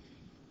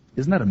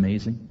 Isn't that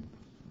amazing?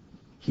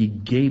 He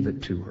gave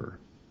it to her.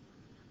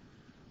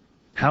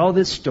 How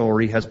this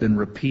story has been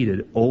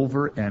repeated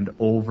over and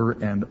over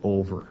and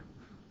over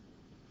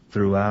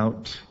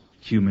throughout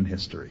human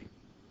history.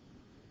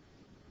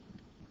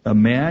 A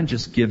man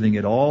just giving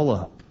it all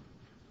up,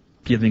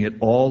 giving it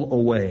all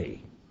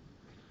away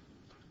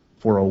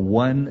for a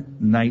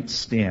one-night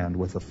stand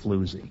with a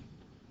floozy.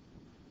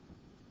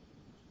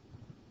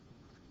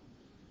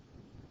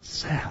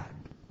 Sad.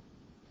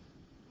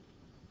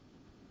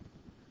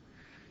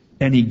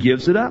 And he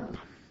gives it up.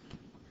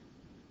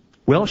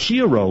 Well,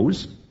 she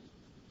arose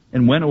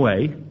and went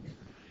away.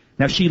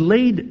 Now she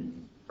laid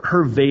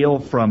her veil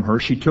from her,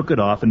 she took it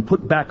off, and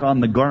put back on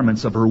the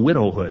garments of her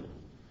widowhood.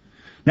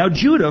 Now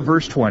Judah,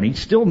 verse 20,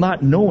 still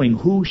not knowing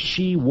who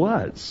she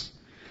was,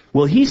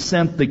 well, he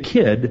sent the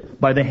kid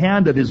by the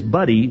hand of his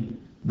buddy,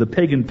 the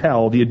pagan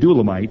pal, the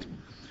Adulamite,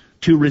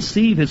 to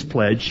receive his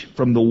pledge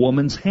from the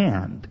woman's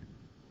hand.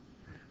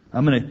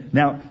 I'm going to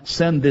now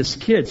send this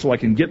kid so I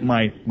can get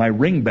my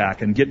ring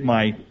back and get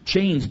my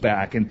chains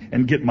back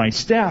and get my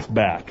staff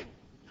back.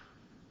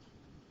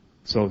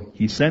 So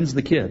he sends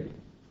the kid.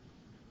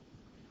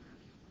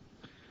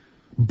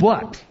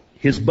 But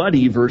his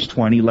buddy, verse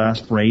 20,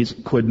 last phrase,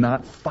 could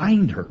not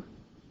find her.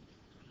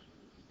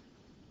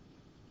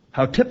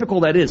 How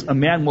typical that is. A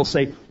man will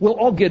say, well,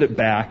 I'll get it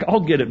back.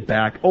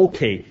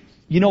 Okay.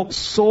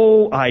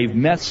 So I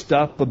messed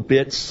up a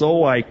bit,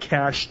 so I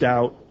cashed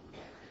out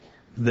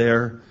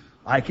there.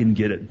 I can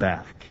get it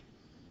back.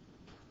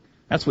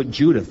 That's what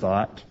Judah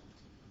thought.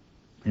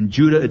 And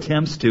Judah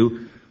attempts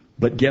to,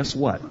 but guess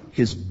what?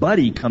 His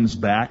buddy comes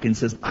back and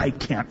says, I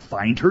can't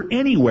find her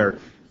anywhere.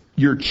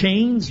 Your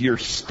chains, your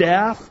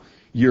staff,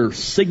 your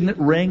signet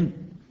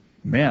ring,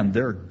 man,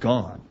 they're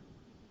gone.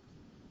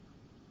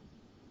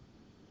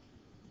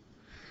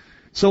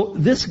 So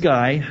this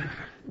guy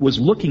was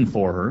looking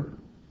for her.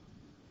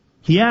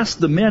 He asked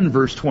the men,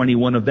 verse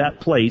 21 of that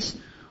place,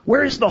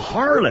 where is the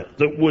harlot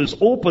that was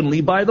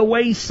openly by the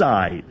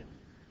wayside?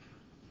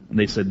 And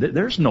they said,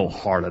 there's no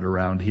harlot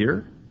around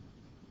here.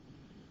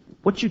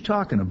 What you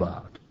talking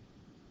about?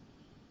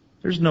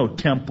 There's no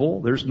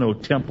temple. There's no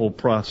temple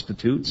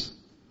prostitutes.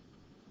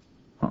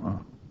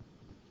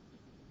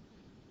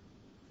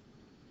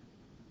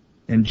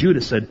 And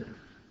Judah said,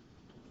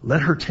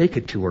 let her take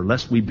it to her,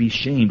 lest we be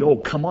shamed. Oh,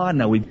 come on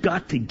now, we've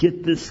got to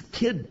get this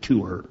kid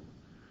to her.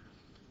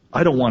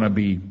 I don't want to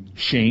be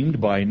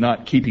shamed by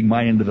not keeping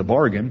my end of the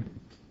bargain.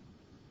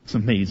 It's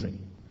amazing.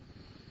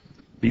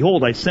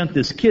 Behold, I sent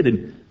this kid,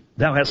 and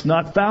thou hast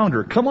not found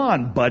her. Come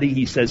on, buddy,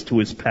 he says to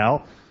his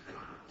pal.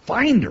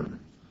 Find her.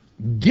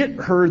 Get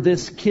her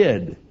this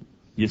kid.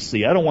 You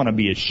see, I don't want to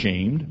be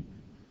ashamed.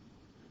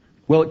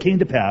 Well, it came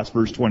to pass,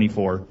 verse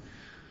 24,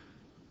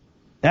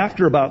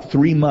 after about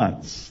 3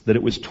 months, that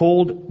it was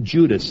told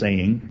Judah,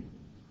 saying,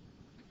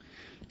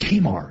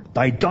 Tamar,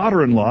 thy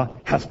daughter-in-law,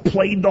 hath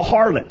played the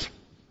harlot.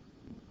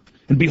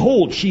 And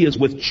behold, she is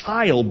with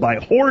child by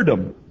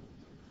whoredom.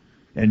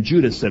 And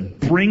Judah said,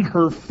 bring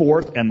her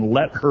forth and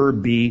let her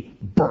be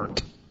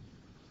burnt.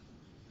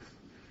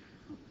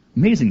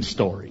 Amazing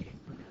story.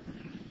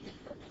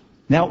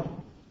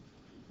 Now,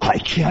 I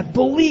can't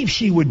believe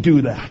she would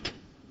do that.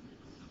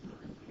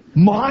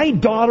 My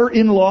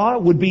daughter-in-law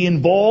would be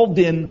involved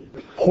in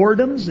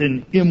whoredoms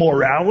and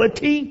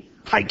immorality?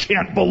 I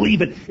can't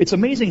believe it. It's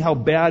amazing how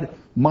bad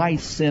my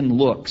sin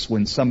looks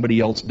when somebody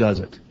else does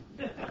it.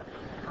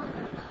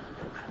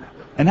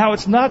 And how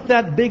it's not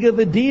that big of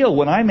a deal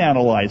when I'm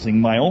analyzing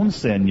my own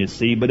sin, you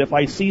see. But if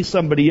I see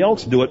somebody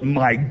else do it,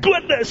 my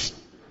goodness!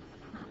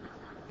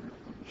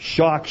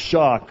 Shock,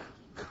 shock.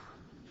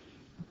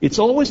 It's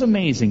always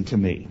amazing to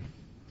me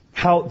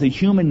how the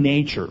human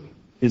nature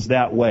is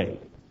that way.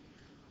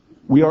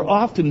 We are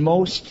often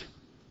most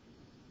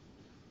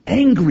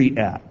angry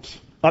at,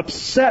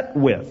 upset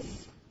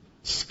with,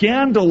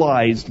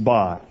 scandalized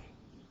by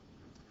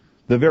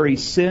the very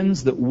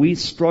sins that we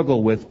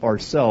struggle with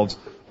ourselves.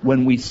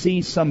 When we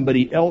see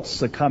somebody else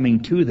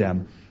succumbing to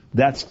them,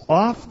 that's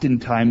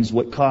oftentimes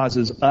what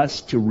causes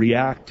us to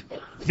react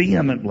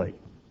vehemently.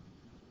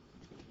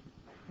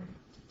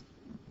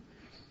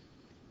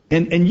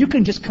 And you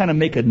can just kind of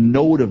make a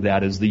note of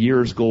that as the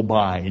years go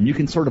by, and you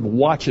can sort of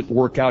watch it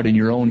work out in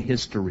your own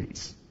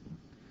histories.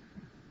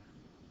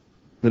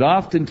 That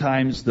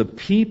oftentimes the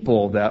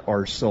people that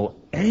are so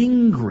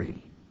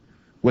angry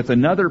with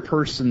another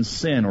person's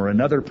sin or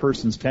another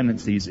person's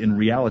tendencies, in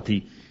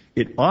reality,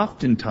 it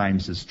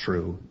oftentimes is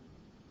true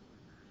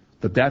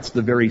that that's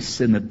the very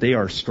sin that they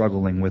are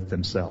struggling with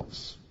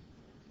themselves.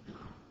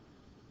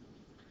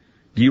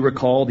 Do you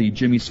recall the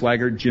Jimmy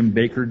Swaggart, Jim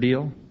Bakker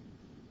deal?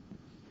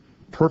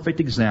 Perfect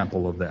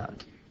example of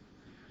that.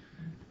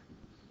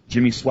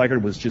 Jimmy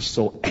Swaggart was just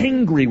so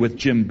angry with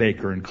Jim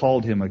Bakker and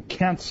called him a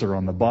cancer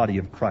on the body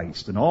of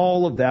Christ. And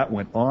all of that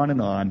went on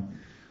and on,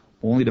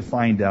 only to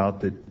find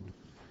out that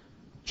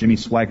Jimmy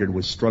Swaggart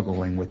was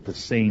struggling with the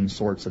same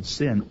sorts of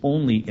sin,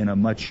 only in a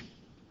much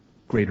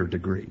greater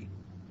degree.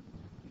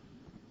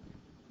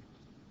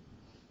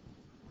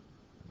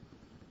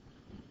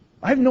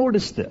 I've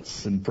noticed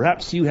this, and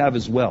perhaps you have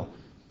as well.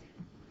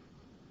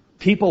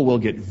 People will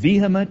get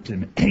vehement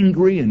and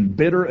angry and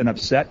bitter and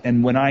upset,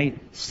 and when I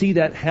see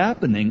that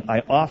happening,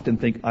 I often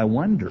think, I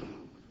wonder.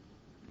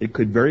 It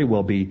could very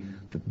well be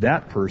that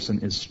that person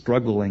is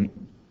struggling,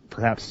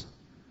 perhaps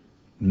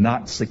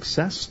not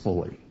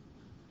successfully,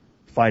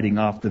 fighting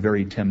off the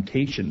very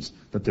temptations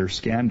that they're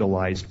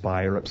scandalized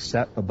by or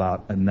upset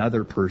about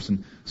another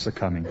person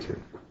succumbing to.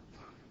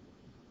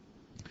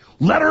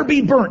 Let her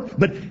be burnt.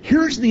 But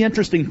here's the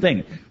interesting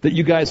thing that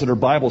you guys that are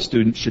Bible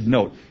students should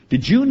note.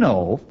 Did you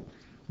know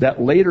that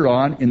later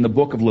on in the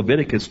book of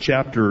Leviticus,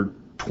 chapter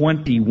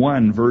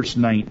 21, verse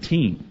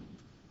 19,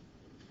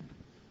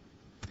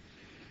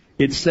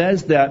 it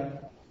says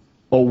that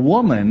a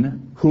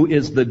woman who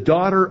is the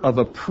daughter of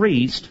a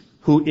priest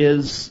who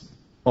is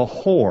a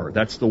whore,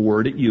 that's the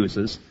word it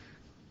uses,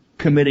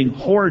 committing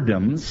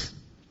whoredoms,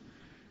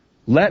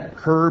 let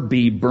her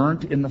be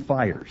burnt in the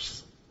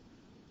fires.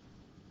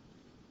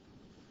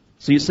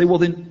 So you say, well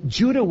then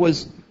Judah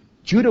was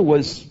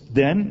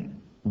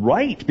then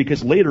right,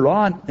 because later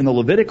on in the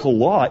Levitical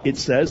law it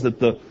says that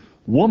the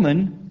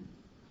woman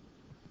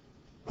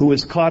who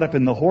is caught up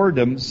in the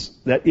whoredoms,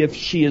 that if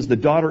she is the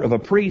daughter of a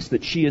priest,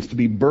 that she is to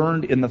be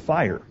burned in the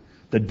fire.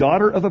 The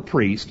daughter of a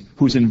priest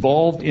who's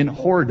involved in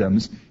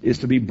whoredoms is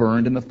to be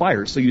burned in the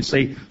fire. So you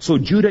say, so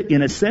Judah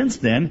in a sense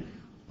then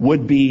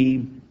would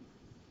be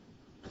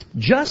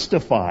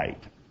justified.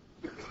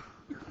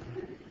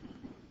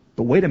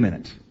 But wait a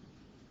minute.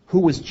 Who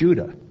was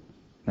Judah?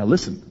 Now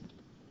listen.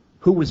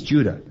 Who was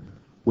Judah?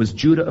 Was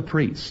Judah a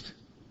priest?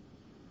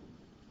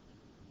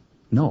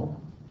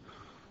 No.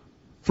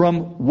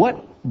 From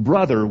what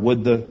brother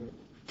would the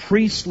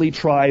priestly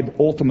tribe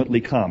ultimately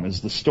come,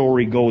 as the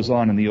story goes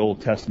on in the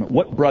Old Testament?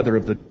 What brother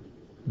of the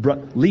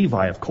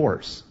Levi, of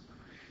course.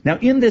 Now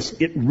in this,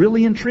 it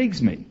really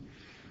intrigues me,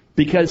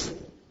 because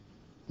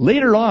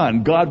later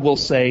on God will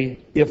say,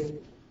 if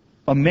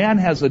a man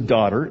has a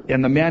daughter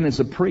and the man is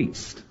a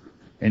priest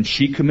and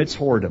she commits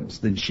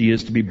whoredoms, then she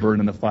is to be burned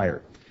in the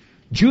fire.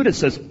 Judah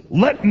says,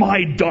 let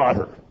my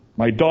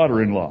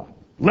daughter-in-law,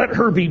 let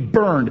her be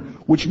burned,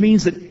 which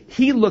means that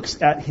he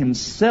looks at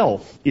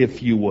himself,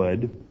 if you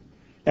would,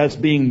 as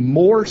being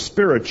more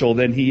spiritual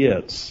than he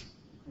is.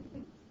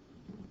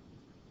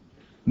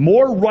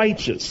 More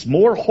righteous,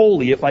 more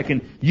holy, if I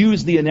can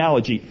use the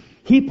analogy.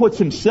 He puts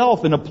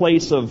himself in a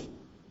place of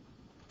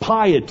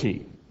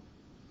piety,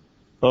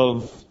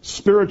 of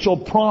spiritual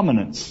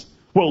prominence.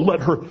 Well,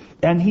 let her,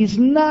 and he's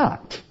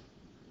not.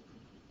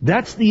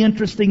 That's the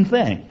interesting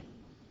thing.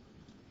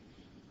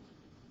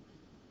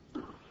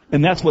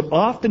 And that's what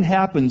often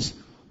happens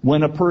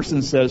when a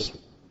person says,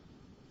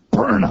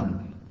 burn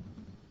them,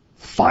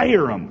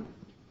 fire them.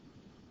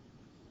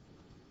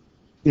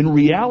 In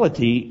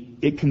reality,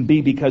 it can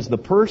be because the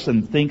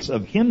person thinks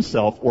of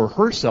himself or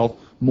herself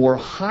more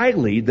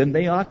highly than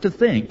they ought to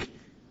think.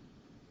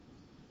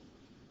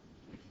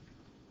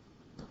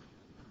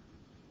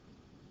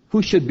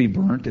 Who should be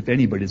burnt, if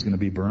anybody's going to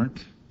be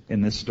burnt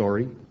in this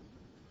story?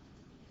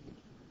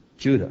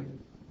 Judah.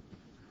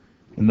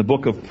 In the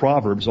book of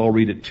Proverbs, I'll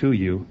read it to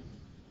you.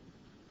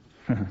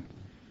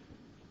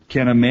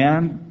 Can a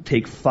man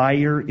take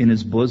fire in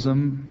his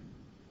bosom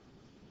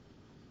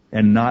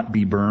and not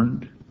be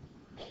burned?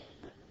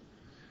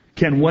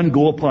 Can one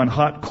go upon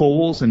hot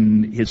coals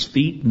and his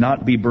feet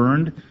not be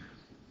burned?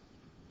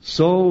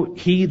 So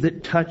he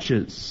that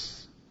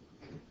touches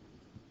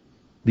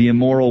the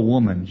immoral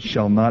woman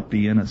shall not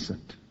be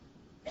innocent.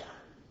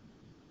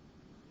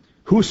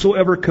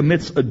 Whosoever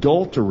commits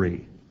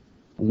adultery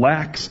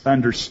lacks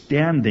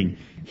understanding.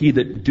 He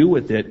that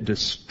doeth it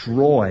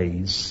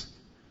destroys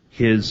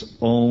his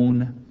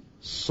own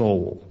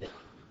soul.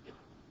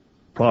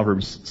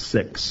 Proverbs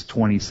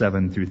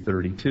 6:27 through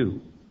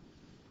 32.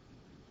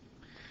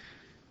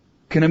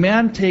 Can a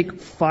man take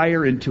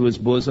fire into his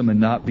bosom and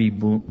not be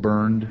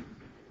burned?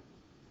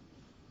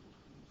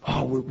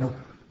 Oh,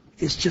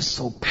 it's just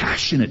so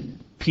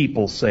passionate,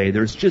 people say.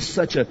 There's just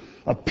such a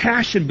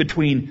passion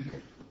between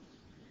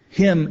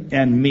him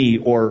and me,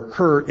 or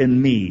her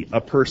and me, a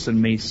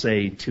person may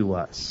say to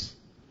us.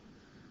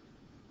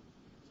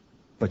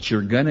 But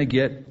we're going to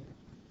get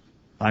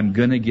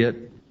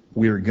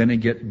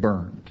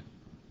burned.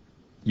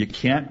 You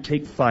can't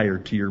take fire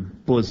to your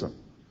bosom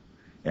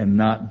and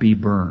not be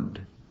burned.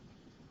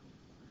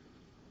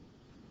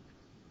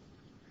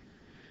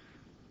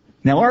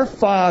 Now, our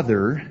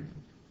Father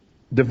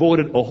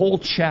devoted a whole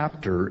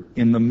chapter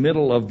in the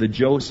middle of the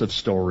Joseph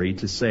story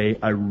to say,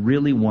 I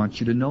really want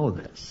you to know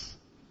this.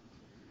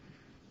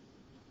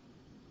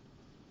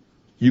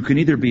 You can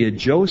either be a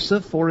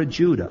Joseph or a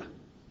Judah.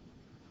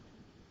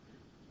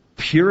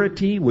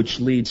 Purity, which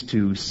leads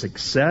to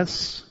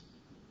success,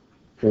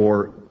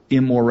 or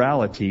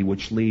immorality,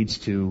 which leads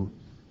to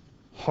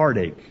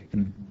heartache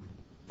and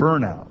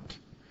burnout.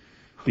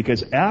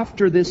 Because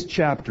after this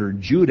chapter,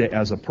 Judah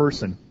as a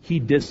person, he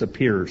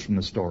disappears from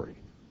the story.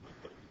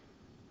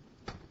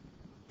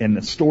 And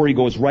the story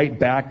goes right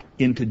back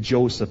into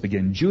Joseph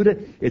again. Judah,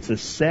 it's a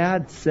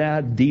sad,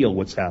 sad deal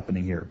what's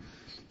happening here.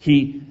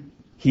 He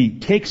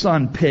takes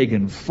on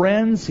pagan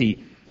friends.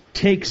 He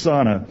takes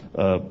on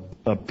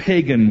a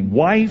pagan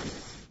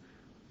wife,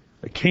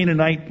 a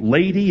Canaanite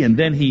lady, and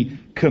then he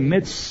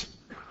commits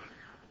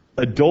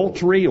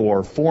adultery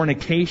or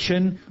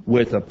fornication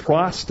with a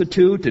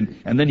prostitute,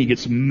 and then he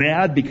gets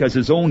mad because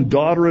his own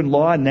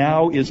daughter-in-law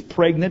now is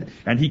pregnant,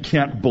 and he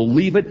can't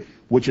believe it,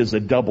 which is a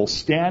double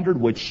standard,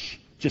 which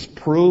just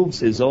proves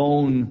his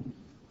own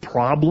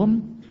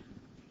problem.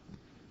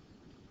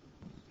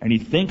 And he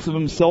thinks of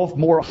himself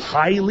more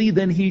highly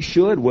than he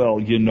should.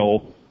 Well,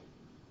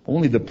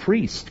 only the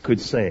priest could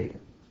say,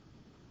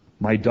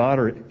 my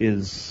daughter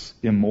is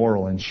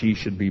immoral and she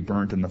should be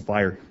burnt in the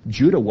fire.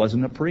 Judah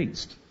wasn't a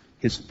priest.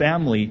 His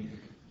family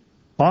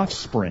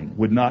offspring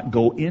would not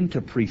go into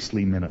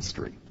priestly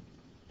ministry.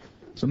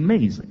 It's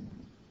amazing.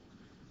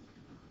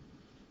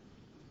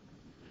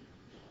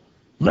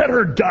 Let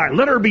her die.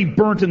 Let her be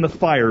burnt in the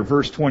fire,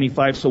 verse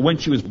 25. So when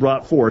she was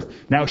brought forth,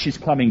 now she's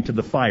coming to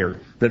the fire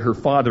that her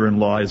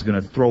father-in-law is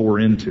going to throw her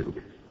into.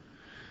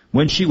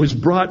 When she was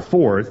brought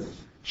forth,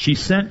 she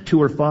sent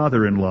to her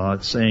father-in-law,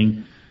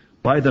 saying,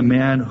 by the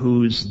man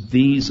whose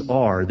these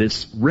are,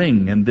 this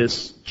ring and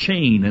this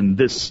chain and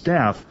this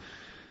staff,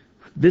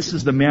 this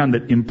is the man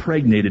that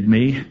impregnated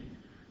me.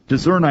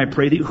 Discern, I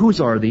pray thee,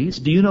 whose are these?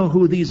 Do you know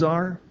who these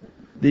are?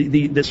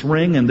 This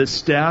ring and this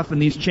staff and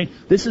these chains.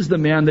 This is the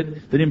man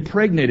that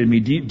impregnated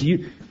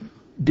me.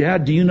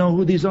 Dad, do you know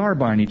who these are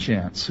by any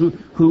chance?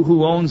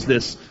 Who owns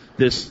this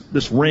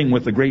ring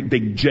with a great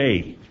big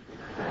J?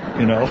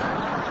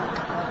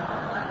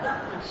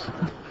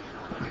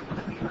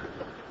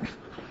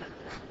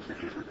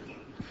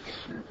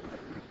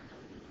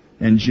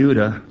 And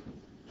Judah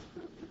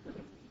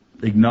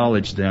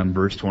acknowledged them,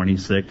 verse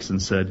 26,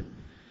 and said,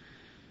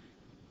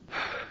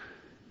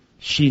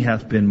 she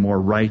hath been more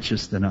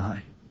righteous than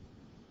I.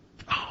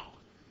 Oh,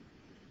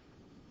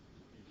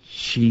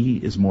 she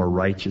is more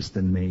righteous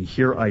than me.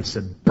 Here I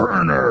said,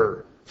 burn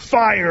her,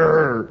 fire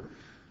her.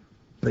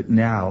 But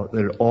now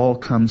that it all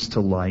comes to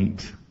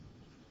light,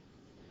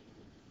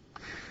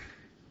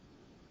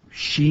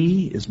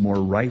 she is more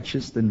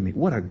righteous than me.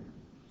 What a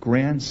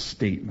grand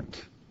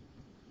statement.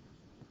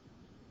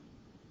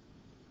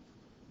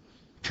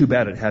 Too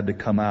bad it had to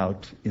come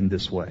out in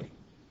this way.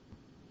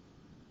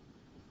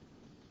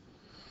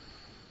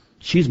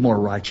 She's more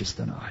righteous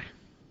than I.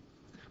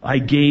 I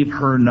gave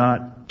her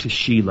not to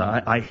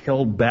Shelah. I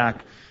held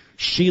back.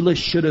 Shelah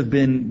should have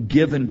been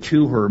given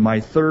to her.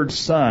 My third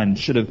son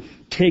should have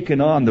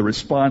taken on the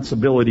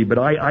responsibility, but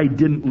I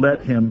didn't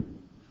let him.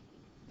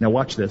 Now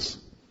watch this.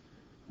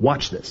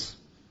 Watch this.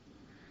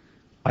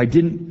 I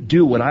didn't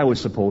do what I was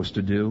supposed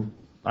to do.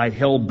 I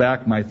held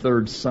back my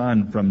third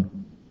son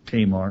from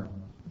Tamar.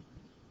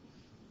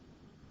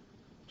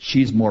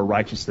 She's more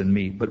righteous than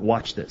me. But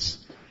watch this.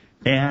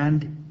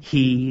 And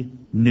he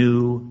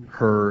knew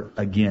her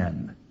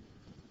again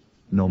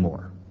no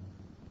more.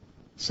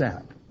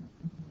 Sad.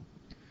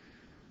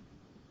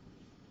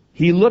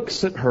 He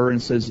looks at her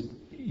and says,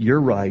 you're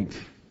right.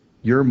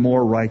 You're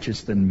more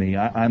righteous than me.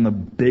 I'm a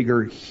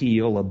bigger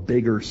heel, a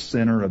bigger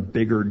sinner, a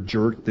bigger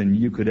jerk than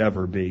you could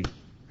ever be.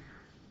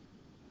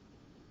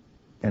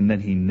 And then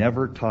he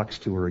never talks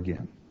to her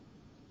again.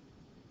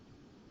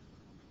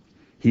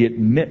 He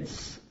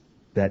admits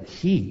that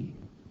he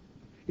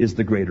is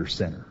the greater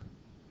sinner.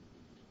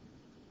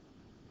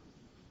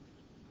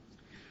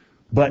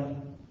 But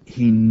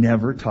he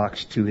never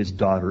talks to his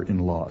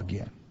daughter-in-law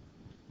again.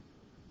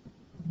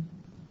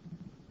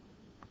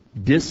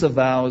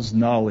 Disavows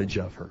knowledge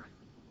of her.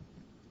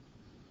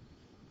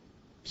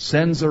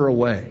 Sends her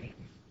away.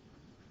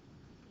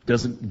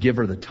 Doesn't give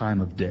her the time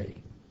of day.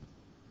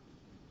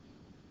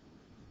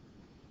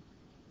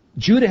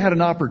 Judah had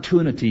an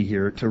opportunity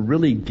here to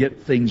really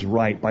get things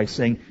right by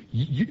saying,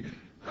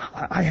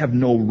 I have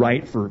no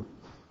right for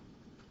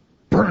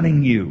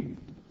burning you,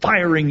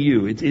 firing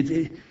you.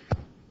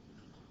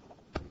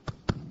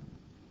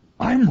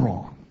 I'm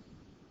wrong.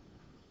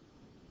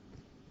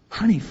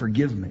 Honey,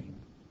 forgive me.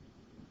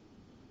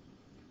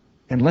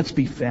 And let's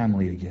be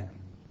family again.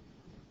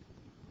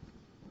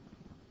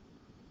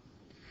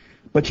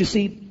 But you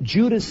see,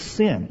 Judah's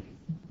sin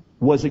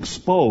was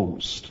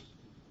exposed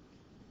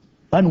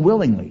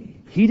unwillingly.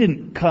 He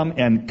didn't come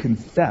and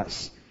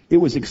confess. It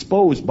was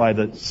exposed by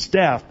the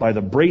staff, by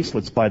the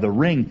bracelets, by the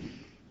ring.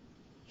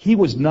 He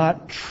was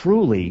not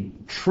truly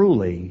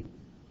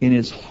in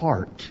his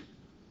heart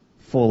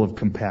full of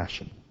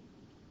compassion.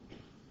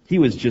 He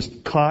was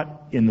just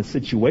caught in the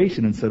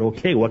situation and said,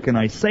 okay, what can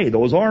I say?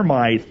 Those are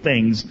my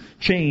things,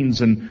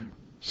 chains and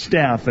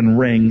staff and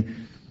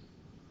ring.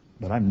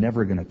 But I'm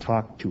never going to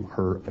talk to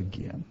her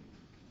again.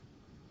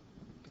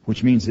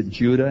 Which means that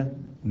Judah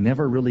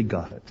never really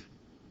got it.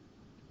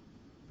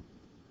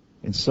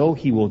 And so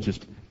he will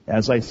just,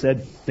 as I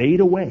said, fade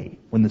away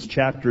when this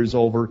chapter is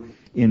over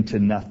into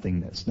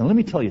nothingness. Now let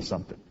me tell you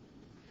something.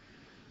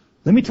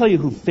 Let me tell you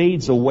who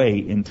fades away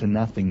into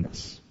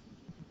nothingness.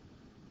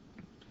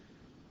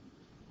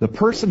 The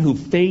person who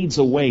fades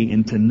away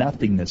into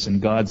nothingness in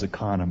God's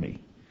economy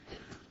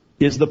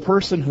is the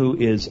person who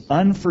is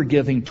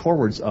unforgiving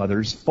towards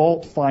others,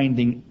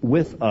 fault-finding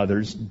with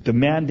others,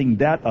 demanding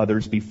that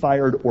others be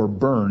fired or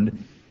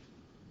burned,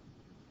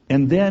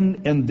 and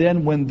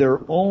then when their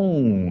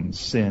own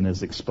sin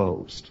is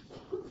exposed,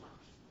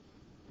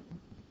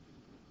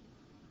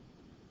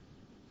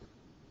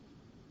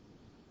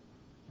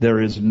 there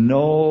is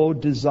no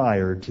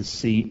desire to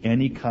see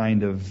any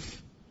kind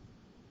of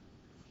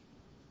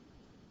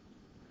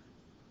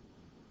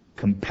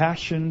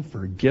compassion,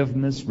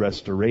 forgiveness,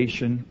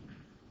 restoration,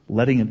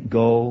 letting it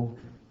go,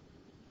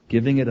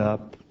 giving it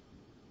up,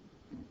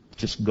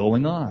 just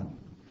going on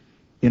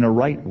in a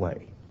right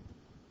way.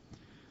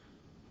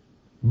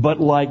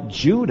 But like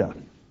Judah,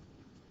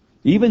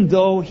 even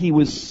though he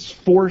was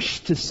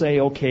forced to say,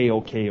 okay,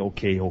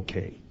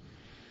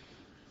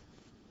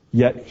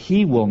 yet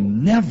he will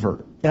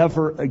never,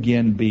 ever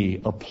again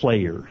be a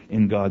player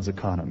in God's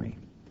economy.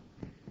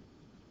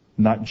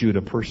 Not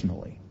Judah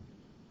personally.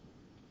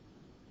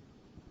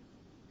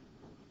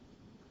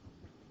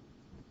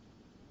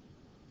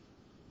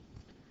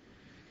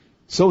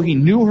 So he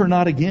knew her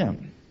not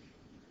again.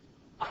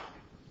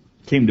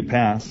 Came to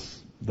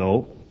pass,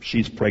 though,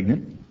 she's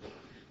pregnant,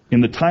 in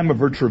the time of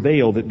her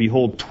travail, that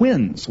behold,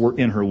 twins were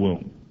in her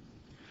womb.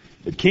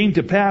 It came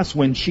to pass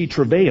when she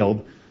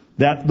travailed,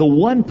 that the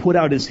one put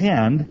out his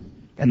hand,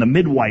 and the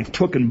midwife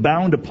took and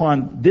bound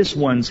upon this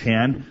one's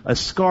hand a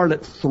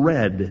scarlet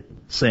thread,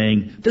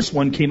 saying, this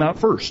one came out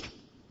first.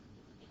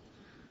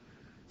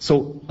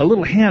 So a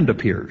little hand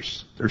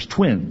appears. There's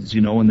twins,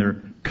 and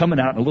they're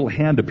coming out, and a little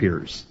hand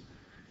appears.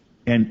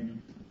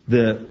 And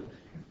the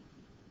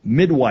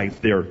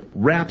midwife there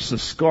wraps a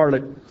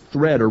scarlet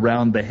thread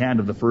around the hand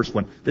of the first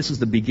one. This is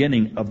the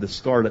beginning of the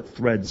scarlet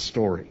thread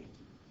story.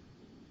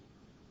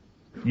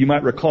 You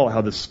might recall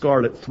how the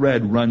scarlet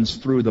thread runs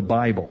through the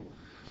Bible.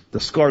 The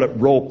scarlet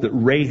rope that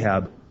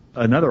Rahab,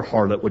 another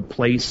harlot, would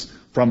place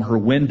from her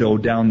window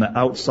down the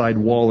outside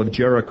wall of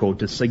Jericho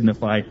to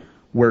signify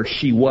where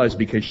she was,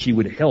 because she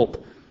would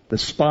help the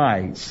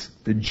spies,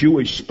 the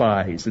Jewish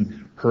spies,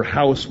 and her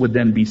house would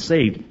then be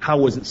saved. How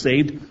was it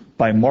saved?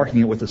 By marking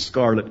it with a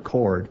scarlet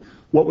cord.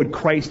 What would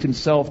Christ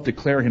himself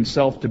declare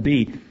himself to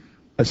be?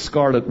 A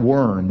scarlet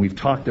worm. We've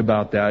talked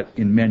about that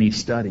in many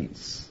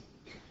studies.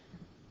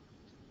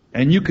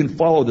 And you can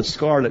follow the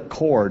scarlet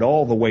cord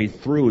all the way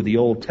through the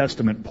Old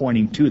Testament,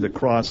 pointing to the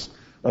cross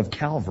of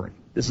Calvary.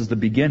 This is the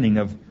beginning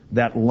of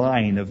that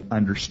line of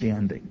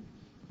understanding.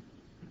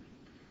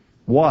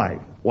 Why?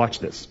 Watch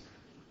this.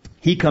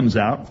 He comes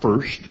out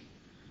first.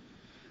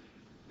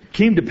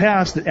 Came to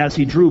pass that as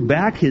he drew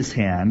back his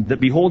hand, that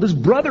behold, his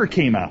brother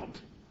came out.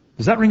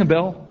 Does that ring a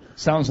bell?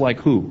 Sounds like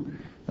who?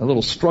 A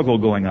little struggle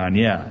going on,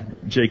 yeah.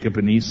 Jacob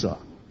and Esau.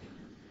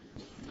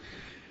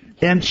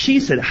 And she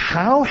said,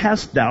 how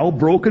hast thou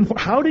broken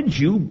forth? How did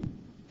you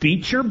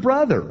beat your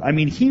brother? I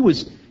mean,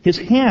 his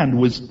hand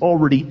was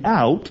already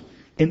out,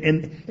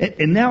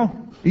 and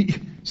now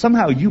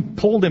somehow you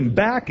pulled him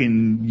back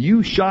and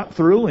you shot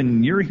through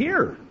and you're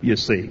here, you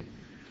see.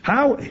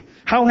 How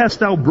hast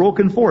thou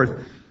broken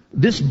forth?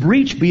 This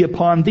breach be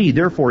upon thee.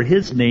 Therefore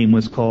his name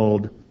was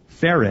called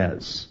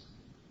Pharez,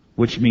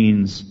 which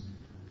means,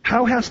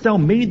 how hast thou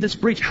made this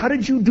breach? How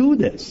did you do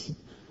this?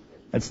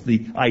 That's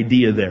the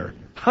idea there.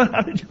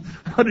 How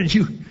did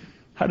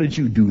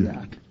you do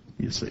that?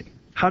 You see,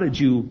 how did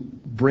you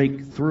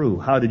break through?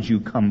 How did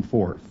you come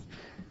forth?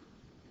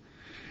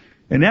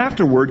 And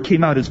afterward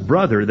came out his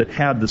brother that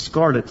had the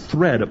scarlet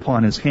thread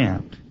upon his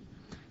hand,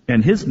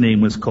 and his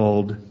name was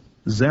called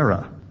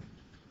Zerah.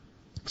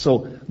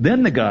 So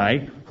then the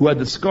guy who had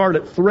the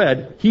scarlet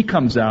thread, he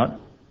comes out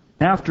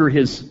after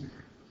his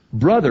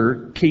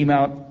brother came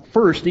out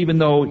first, even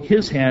though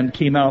his hand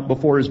came out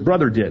before his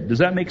brother did. Does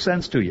that make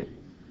sense to you?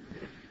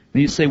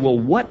 And you say, well,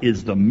 what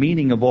is the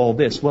meaning of all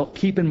this? Well,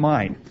 keep in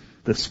mind,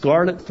 the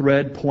scarlet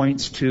thread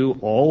points to,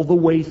 all the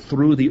way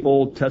through the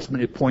Old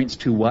Testament, it points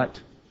to what?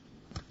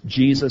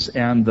 Jesus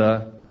and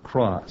the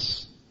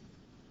cross.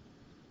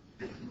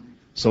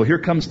 So here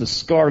comes the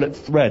scarlet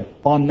thread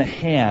on the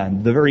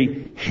hand, the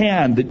very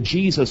hand that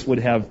Jesus would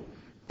have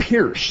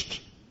pierced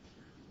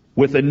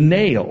with a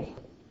nail,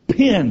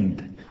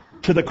 pinned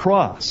to the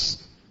cross.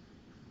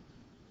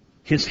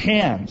 His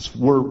hands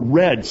were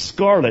red,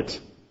 scarlet.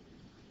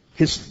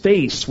 His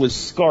face was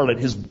scarlet.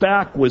 His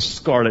back was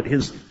scarlet.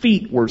 His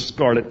feet were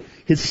scarlet.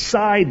 His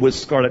side was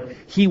scarlet.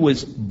 He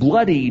was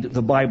bloodied,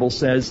 the Bible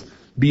says,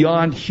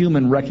 beyond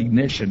human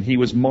recognition. He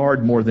was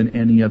marred more than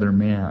any other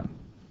man.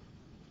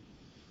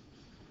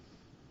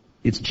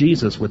 It's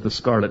Jesus with the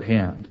scarlet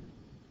hand.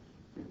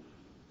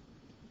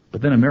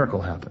 But then a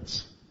miracle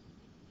happens.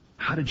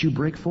 How did you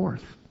break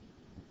forth?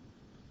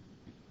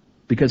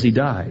 Because he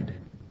died.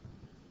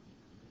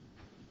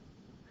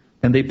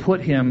 And they put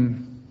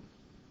him,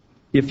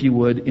 if you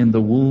would, in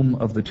the womb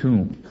of the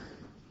tomb.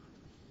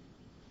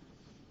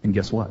 And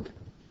guess what?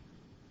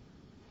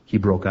 He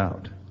broke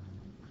out.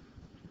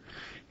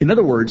 In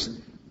other words,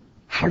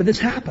 how did this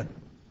happen?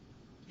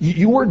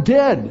 You were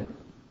dead.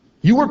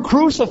 You were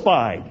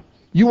crucified.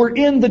 You were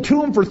in the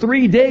tomb for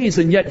 3 days,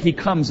 and yet he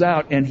comes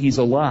out and he's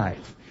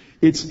alive.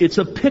 It's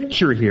a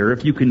picture here,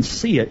 if you can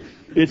see it.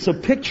 It's a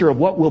picture of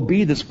what will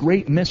be this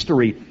great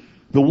mystery.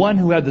 The one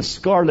who had the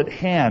scarlet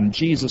hand,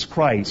 Jesus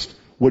Christ,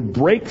 would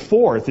break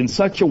forth in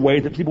such a way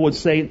that people would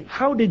say,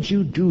 how did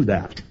you do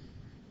that?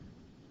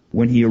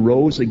 When he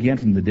arose again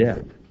from the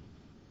dead.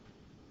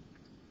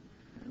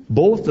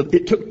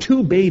 It took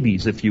 2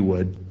 babies, if you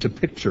would, to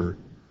picture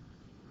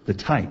the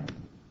type,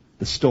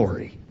 the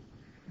story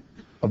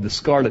of the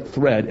scarlet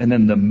thread, and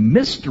then the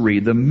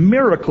mystery, the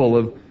miracle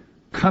of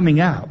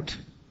coming out,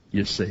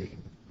 you see.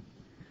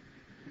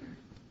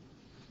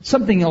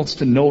 Something else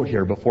to note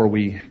here before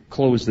we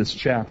close this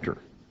chapter.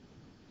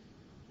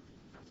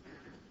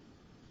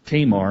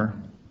 Tamar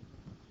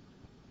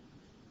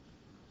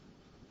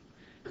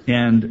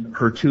and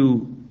her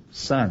 2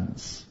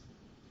 sons.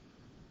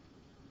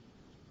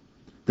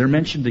 They're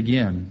mentioned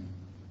again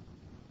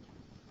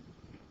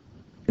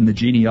in the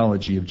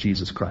genealogy of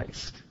Jesus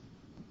Christ.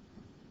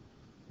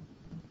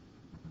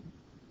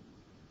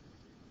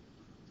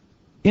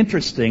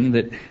 Interesting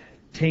that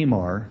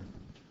Tamar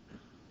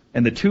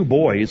and the 2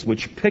 boys,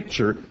 which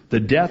picture the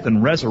death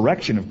and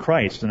resurrection of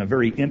Christ in a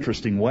very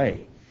interesting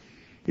way.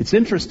 It's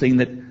interesting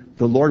that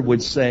the Lord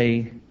would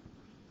say,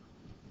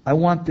 I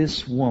want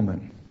this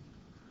woman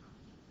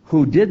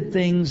who did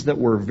things that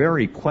were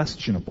very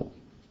questionable,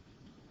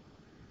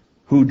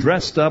 who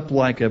dressed up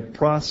like a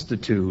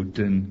prostitute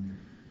and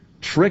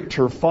tricked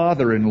her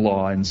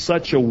father-in-law in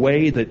such a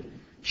way that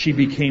she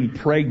became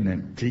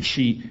pregnant.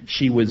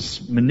 She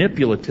was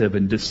manipulative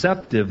and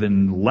deceptive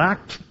and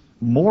lacked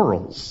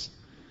morals.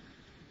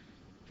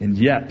 And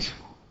yet,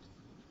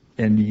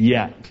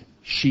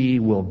 she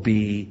will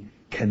be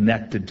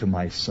connected to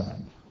my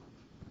son.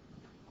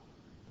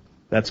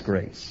 That's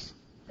grace.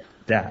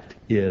 That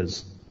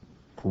is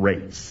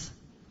grace.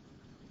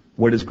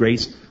 What is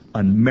grace?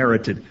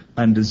 Unmerited,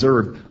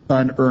 undeserved,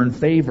 unearned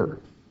favor.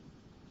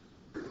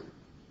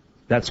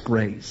 That's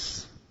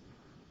grace.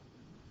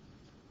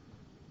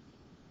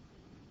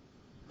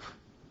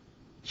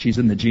 She's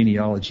in the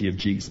genealogy of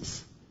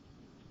Jesus.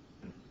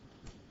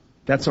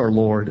 That's our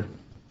Lord.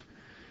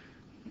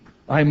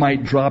 I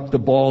might drop the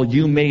ball,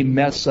 you may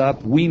mess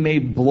up, we may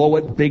blow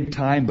it big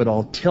time, but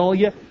I'll tell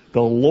you,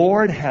 the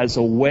Lord has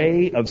a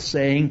way of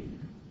saying,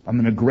 I'm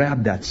going to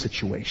grab that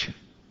situation.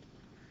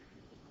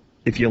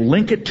 If you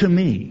link it to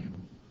me,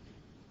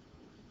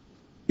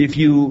 if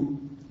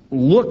you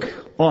look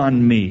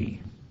on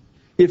me,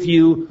 if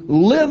you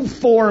live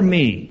for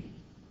me,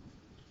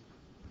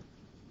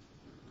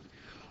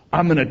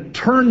 I'm going to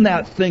turn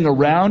that thing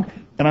around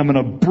and I'm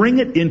going to bring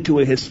it into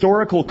a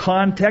historical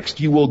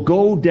context. You will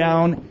go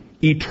down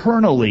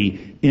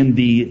eternally in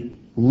the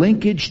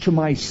linkage to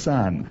my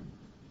son.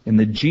 in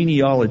the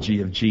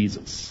genealogy of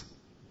Jesus.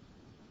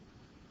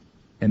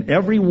 And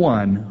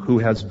everyone who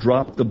has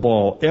dropped the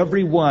ball,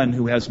 everyone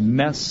who has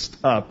messed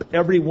up,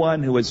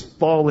 everyone who has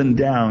fallen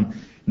down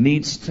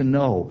needs to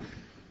know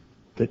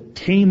that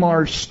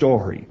Tamar's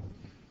story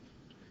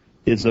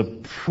is a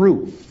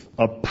proof,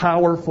 a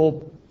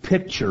powerful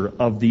picture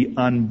of the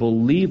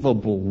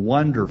unbelievable,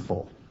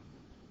 wonderful,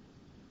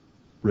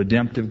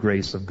 redemptive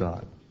grace of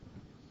God.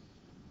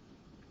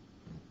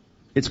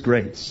 It's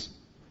grace.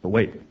 But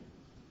wait.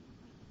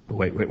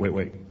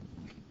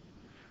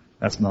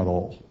 That's not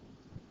all.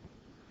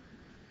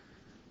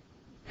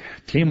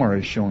 Tamar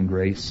has shown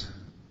grace.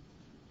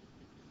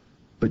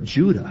 But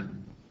Judah,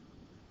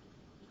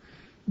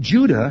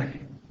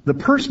 the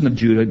person of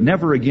Judah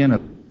never again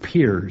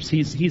appears.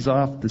 He's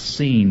off the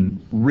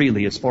scene,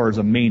 really, as far as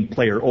a main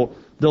player. Oh,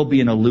 there'll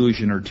be an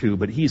allusion or two,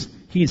 but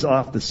he's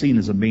off the scene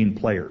as a main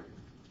player.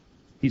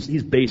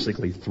 He's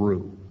basically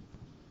through.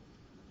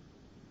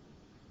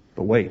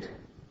 But wait.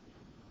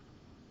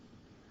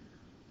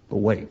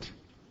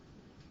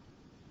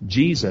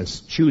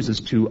 Jesus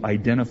chooses to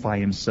identify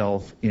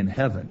himself in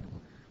heaven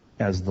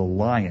as the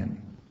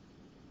Lion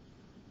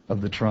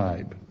of the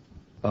tribe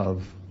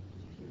of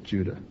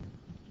Judah.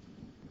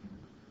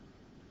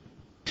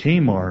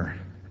 Tamar,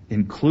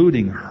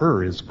 including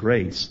her, is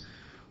grace,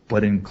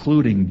 but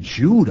including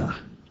Judah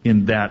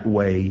in that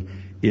way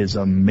is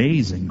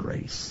amazing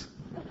grace.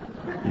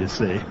 You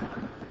see?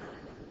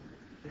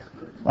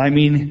 I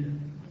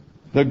mean,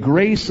 the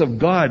grace of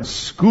God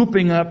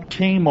scooping up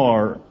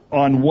Tamar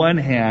on one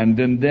hand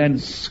and then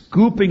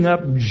scooping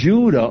up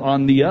Judah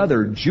on the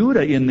other.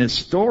 Judah in this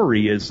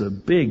story is a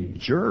big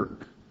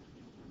jerk.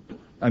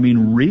 I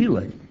mean,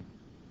 really.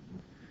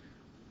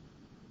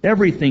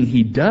 Everything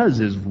he does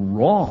is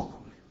wrong.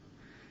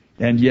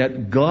 And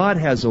yet God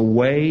has a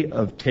way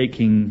of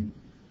taking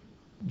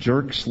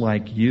jerks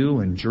like you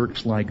and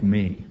jerks like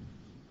me.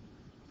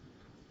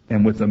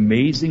 And with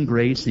amazing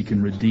grace, he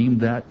can redeem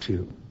that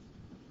too.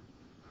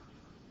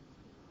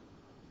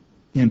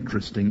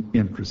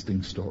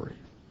 Interesting story.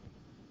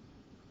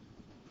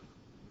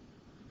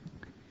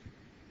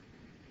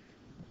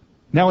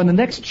 Now in the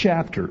next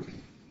chapter,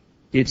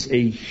 it's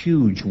a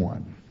huge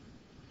one.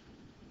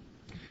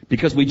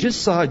 Because we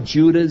just saw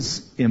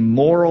Judah's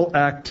immoral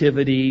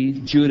activity,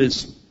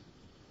 Judah's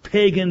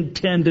pagan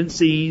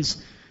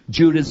tendencies,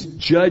 Judah's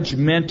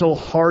judgmental,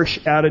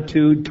 harsh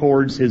attitude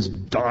towards his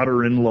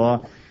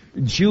daughter-in-law.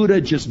 Judah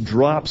just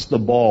drops the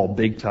ball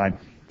big time.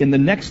 In the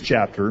next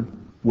chapter,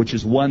 which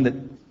is one that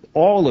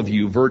all of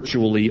you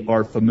virtually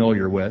are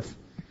familiar with,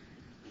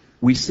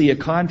 we see a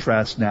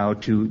contrast now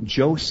to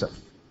Joseph.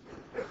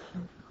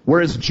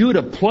 Whereas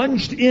Judah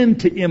plunged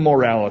into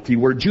immorality,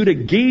 where Judah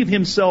gave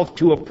himself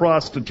to a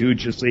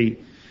prostitute, you see,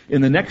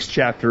 in the next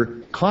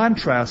chapter,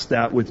 contrast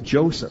that with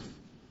Joseph.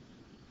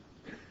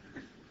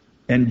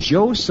 And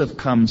Joseph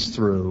comes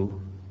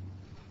through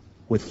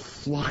with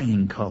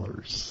flying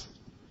colors.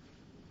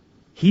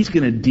 He's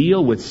going to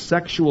deal with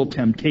sexual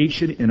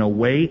temptation in a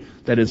way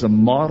that is a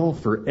model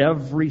for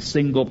every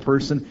single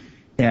person,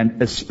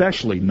 and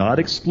especially, not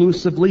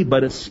exclusively,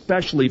 but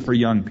especially for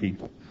young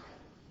people.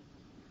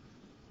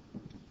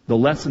 The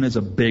lesson is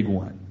a big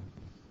one.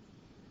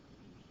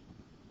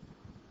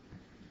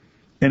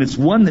 And it's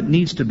one that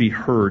needs to be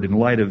heard in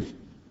light of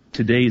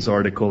today's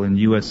article in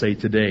USA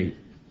Today.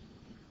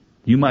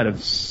 You might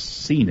have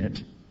seen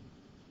it.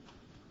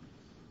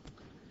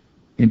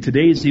 In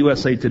today's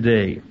USA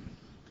Today,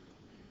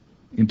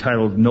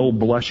 entitled "No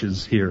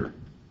Blushes Here,"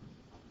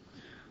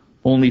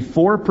 only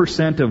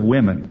 4% of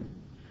women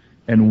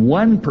and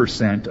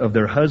 1% of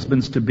their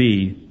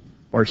husbands-to-be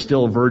are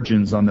still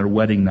virgins on their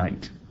wedding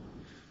night,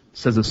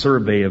 says a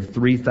survey of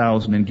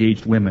 3,000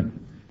 engaged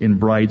women in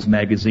Brides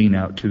magazine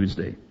out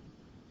Tuesday.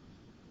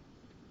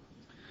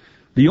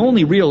 The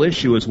only real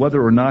issue is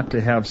whether or not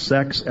to have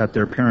sex at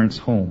their parents'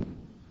 home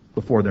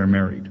before they're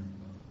married.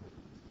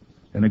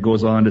 And it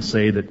goes on to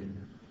say that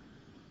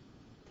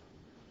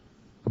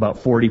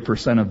about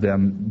 40% of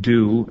them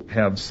do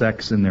have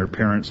sex in their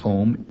parents'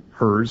 home,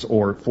 hers,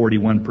 or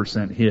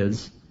 41%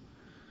 his.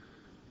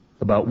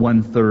 About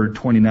 1/3,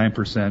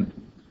 29%,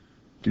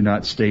 do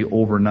not stay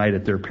overnight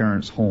at their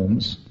parents'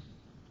 homes.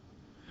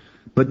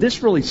 But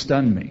this really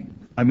stunned me.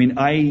 I mean,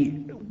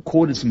 I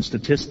quoted some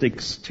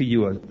statistics to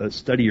you a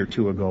study or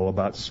two ago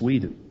about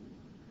Sweden.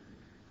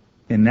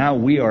 And now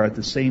we are at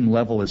the same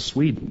level as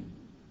Sweden.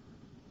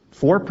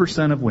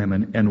 4% of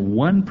women and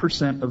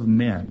 1% of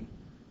men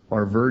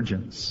are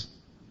virgins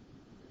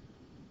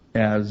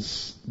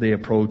as they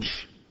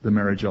approach the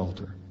marriage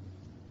altar.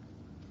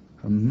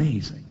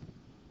 Amazing.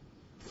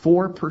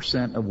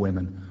 4% of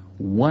women,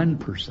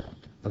 1%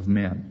 of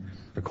men,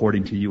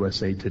 according to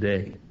USA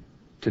Today,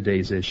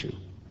 today's issue.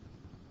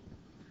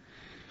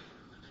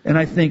 And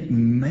I think,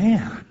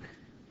 man,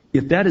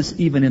 if that is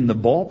even in the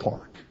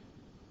ballpark,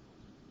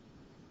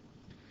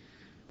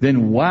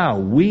 then wow,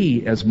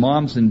 we as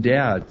moms and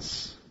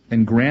dads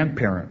and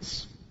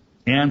grandparents,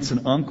 aunts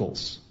and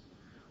uncles,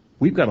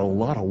 we've got a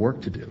lot of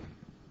work to do.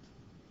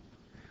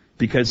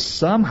 Because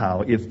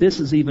somehow, if this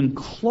is even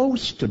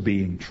close to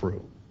being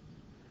true,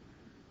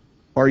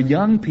 Our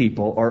young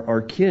people,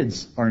 our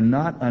kids, are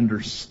not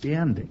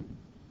understanding.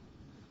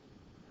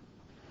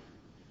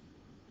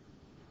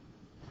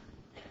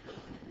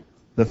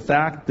 The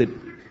fact that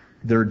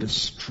they're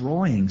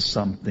destroying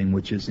something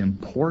which is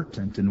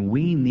important, and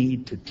we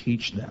need to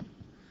teach them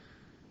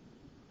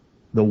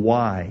the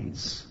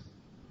whys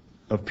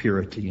of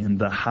purity and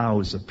the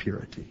hows of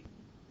purity.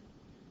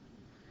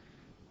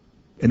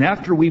 And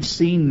after we've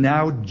seen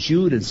now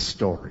Judah's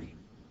story,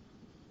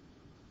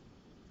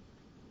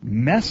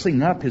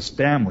 messing up his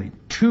family,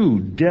 2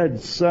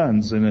 dead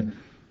sons and a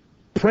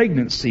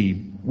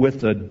pregnancy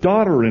with a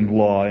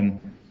daughter-in-law, and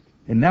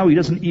now he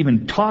doesn't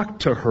even talk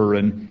to her,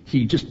 and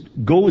he just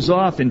goes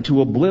off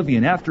into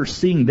oblivion after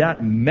seeing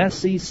that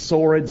messy,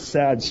 sordid,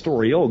 sad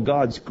story. Oh,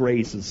 God's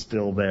grace is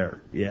still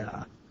there.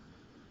 Yeah.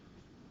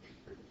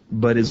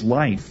 But his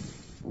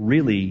life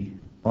really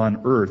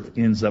on earth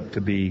ends up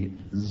to be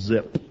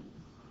zip.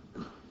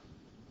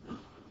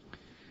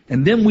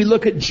 And then we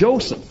look at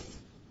Joseph,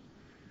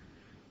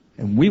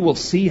 and we will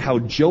see how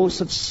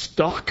Joseph's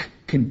stock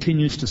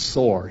continues to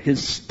soar.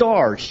 His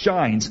star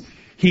shines.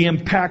 He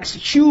impacts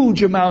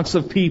huge amounts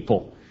of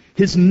people.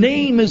 His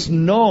name is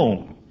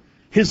known.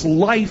 His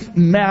life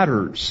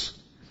matters.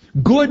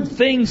 Good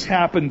things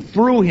happen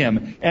through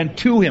him and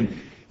to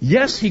him.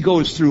 Yes, he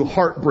goes through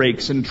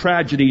heartbreaks and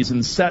tragedies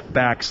and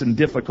setbacks and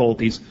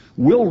difficulties.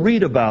 We'll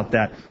read about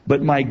that.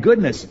 But my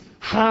goodness,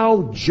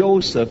 how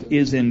Joseph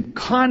is in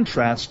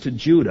contrast to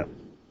Judah.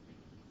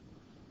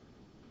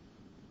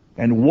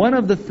 And one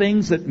of the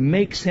things that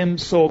makes him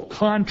so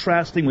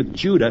contrasting with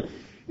Judah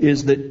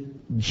is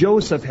that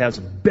Joseph has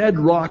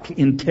bedrock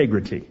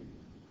integrity.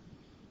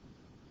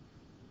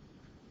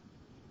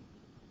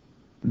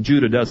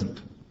 Judah doesn't.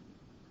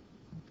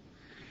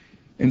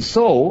 And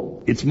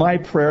so, it's my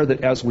prayer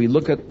that as we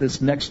look at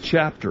this next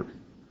chapter,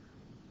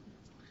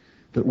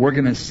 that we're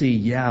going to see,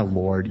 yeah,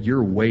 Lord,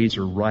 your ways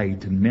are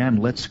right, and man,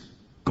 let's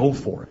go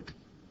for it.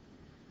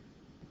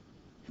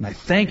 And I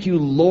thank you,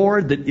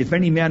 Lord, that if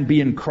any man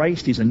be in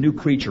Christ, he's a new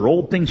creature.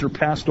 Old things are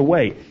passed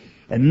away.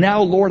 And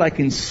now, Lord, I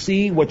can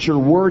see what your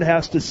word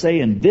has to say,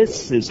 and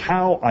this is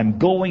how I'm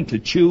going to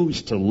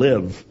choose to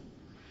live.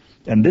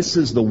 And this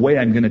is the way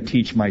I'm going to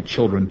teach my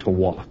children to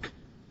walk.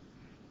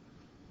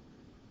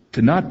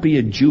 To not be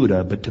a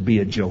Judah, but to be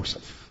a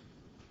Joseph.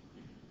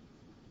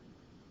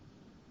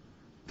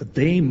 That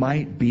they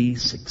might be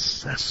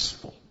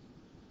successful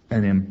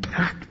and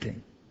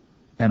impacting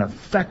and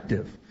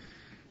effective,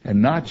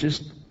 and not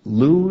just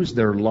lose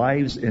their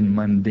lives in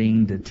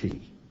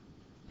mundanity,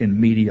 in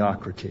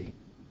mediocrity.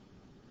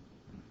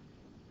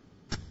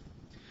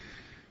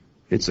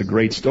 It's a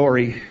great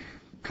story.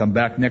 Come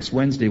back next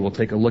Wednesday, we'll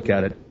take a look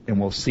at it,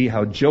 and we'll see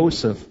how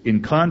Joseph,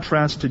 in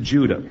contrast to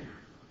Judah,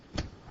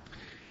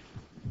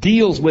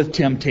 deals with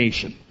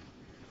temptation.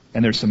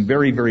 And there's some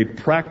very, very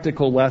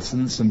practical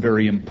lessons, some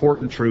very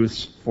important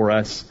truths for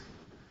us.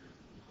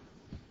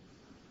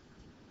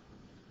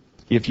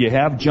 If you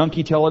have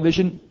junky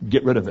television,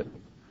 get rid of it.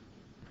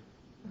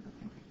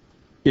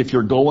 If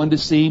you're going to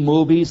see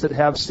movies that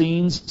have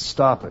scenes,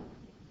 stop it.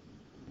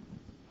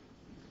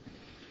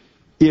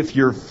 If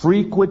you're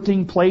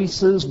frequenting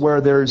places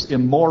where there's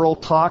immoral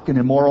talk and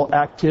immoral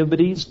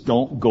activities,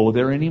 don't go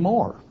there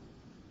anymore.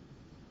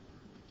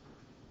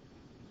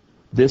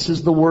 This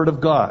is the Word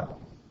of God.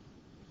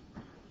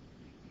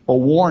 A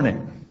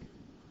warning.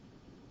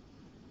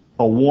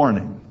 A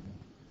warning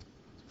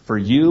for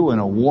you and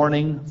a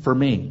warning for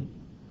me.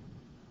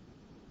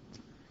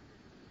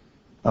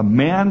 A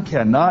man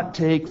cannot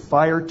take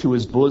fire to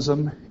his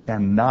bosom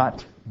and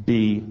not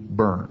be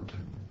burned.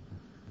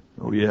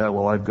 Oh yeah,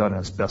 well I've got an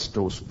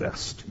asbestos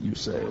vest, you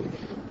say.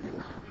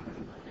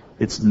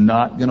 It's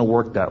not going to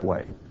work that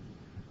way.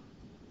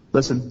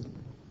 Listen,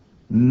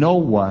 no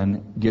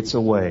one gets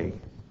away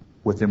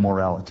with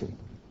immorality.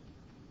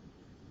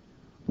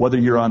 Whether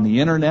you're on the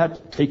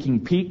internet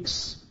taking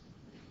peeks,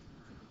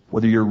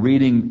 whether you're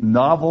reading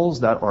novels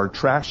that are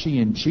trashy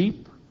and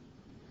cheap,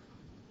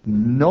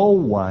 no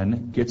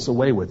one gets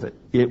away with it.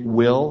 It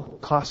will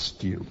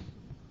cost you.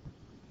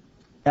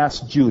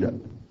 Ask Judah.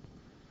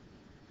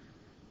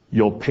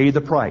 You'll pay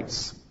the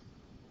price.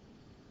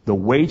 The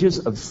wages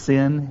of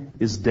sin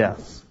is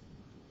death.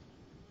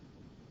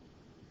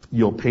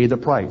 You'll pay the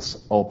price.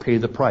 I'll pay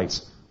the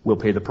price. We'll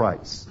pay the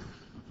price.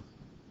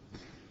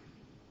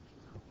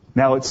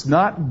 Now, it's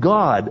not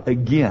God,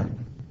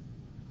 again,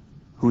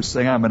 who's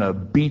saying, I'm going to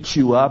beat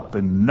you up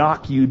and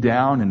knock you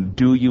down and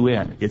do you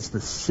in. It's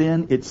the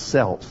sin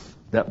itself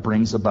that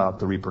brings about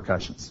the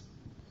repercussions.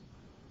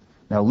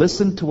 Now,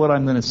 listen to what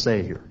I'm going to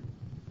say here.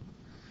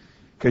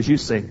 Because you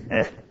say,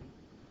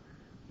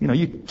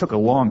 you took a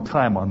long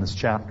time on this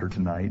chapter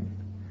tonight,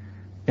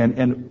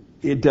 and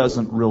it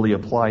doesn't really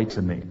apply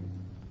to me.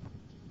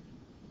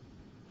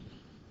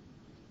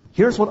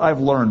 Here's what I've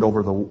learned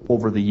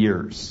over the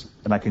years,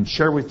 and I can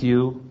share with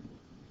you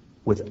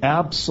with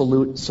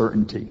absolute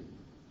certainty.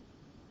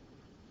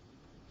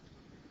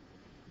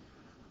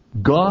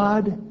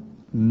 God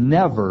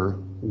never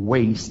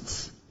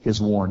wastes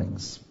His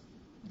warnings.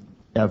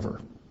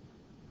 Ever.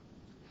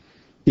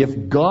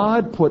 If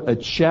God put a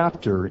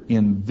chapter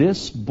in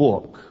this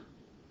book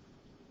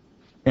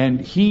and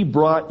He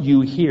brought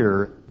you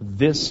here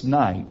this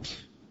night,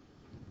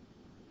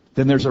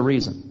 then there's a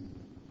reason.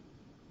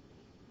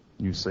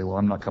 You say, well,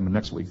 I'm not coming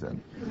next week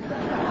then.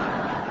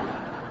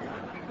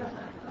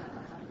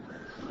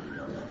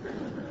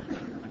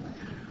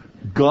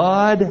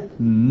 God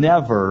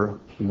never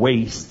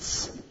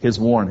wastes His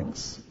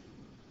warnings.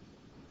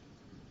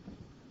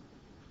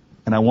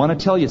 And I want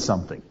to tell you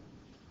something.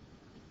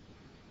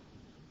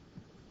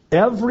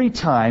 Every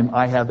time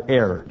I have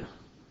erred,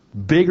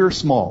 big or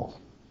small,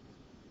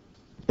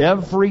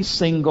 every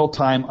single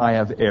time I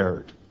have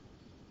erred,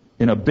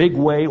 in a big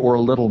way or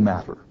a little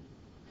matter,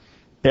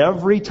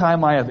 every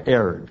time I have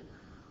erred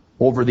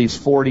over these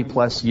 40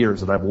 plus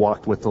years that I've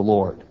walked with the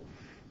Lord,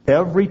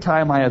 every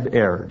time I have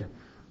erred,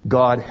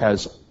 God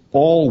has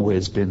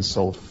always been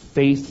so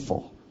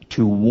faithful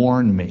to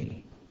warn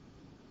me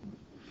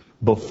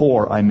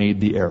before I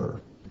made the error.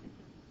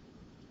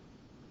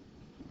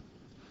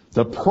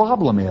 The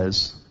problem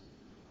is,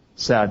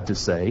 sad to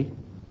say,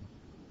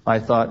 I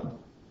thought,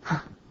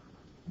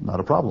 not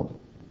a problem.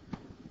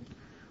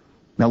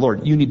 Now,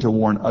 Lord, you need to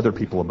warn other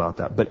people about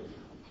that, but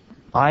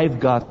I've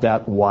got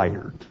that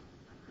wired.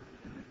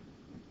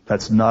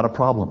 That's not a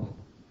problem.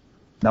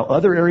 Now,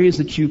 other areas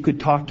that you could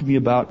talk to me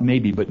about,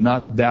 maybe, but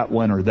not that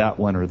one or that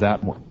one or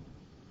that one.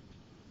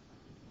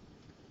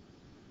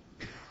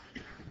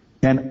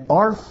 And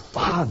our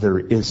Father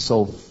is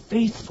so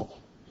faithful.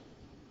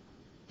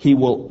 He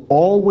will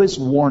always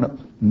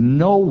warn.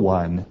 No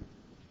one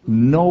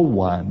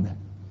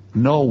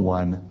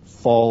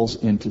falls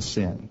into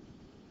sin.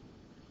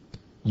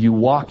 You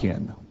walk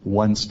in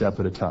one step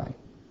at a time.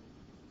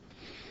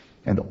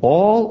 And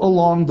all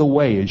along the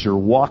way, as you're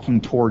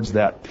walking towards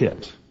that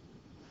pit,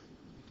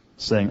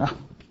 saying,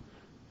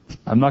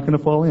 I'm not going to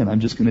fall in, I'm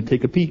just going to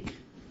take a peek.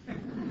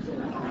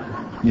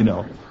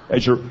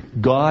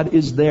 God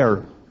is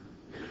there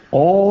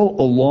all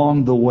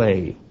along the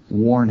way,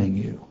 warning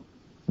you,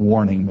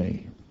 warning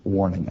me,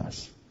 warning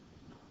us.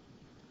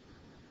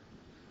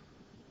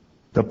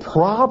 The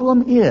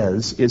problem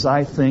is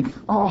I think,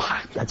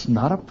 that's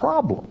not a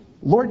problem.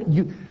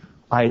 Lord,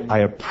 I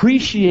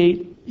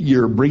appreciate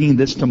your bringing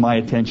this to my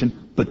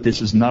attention, but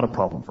this is not a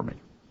problem for me.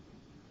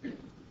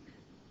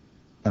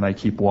 And I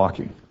keep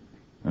walking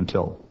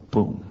until,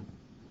 boom.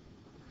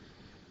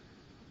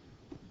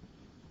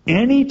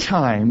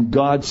 Anytime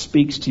God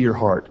speaks to your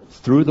heart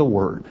through the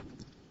Word,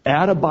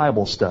 at a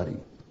Bible study,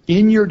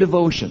 in your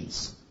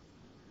devotions,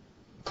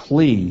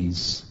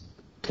 please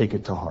take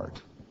it to heart.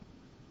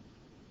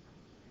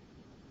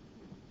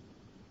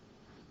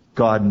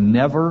 God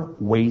never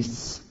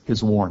wastes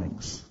His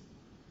warnings.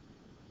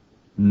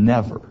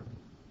 Never.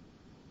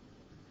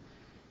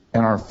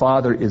 And our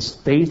Father is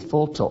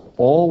faithful to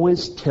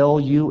always tell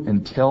you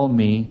and tell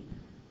me,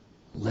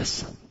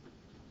 listen,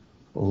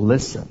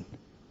 listen,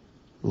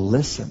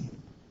 listen.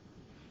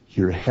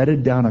 You're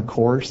headed down a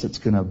course that's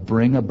going to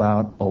bring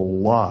about a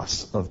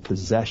loss of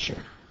possession,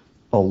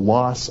 a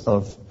loss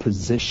of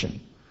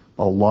position,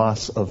 a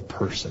loss of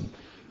person.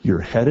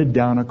 You're headed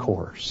down a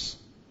course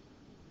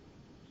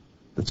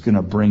that's going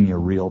to bring you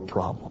real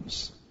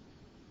problems.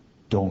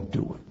 Don't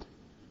do it.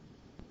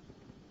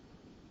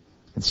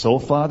 And so,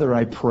 Father,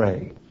 I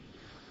pray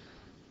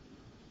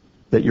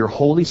that your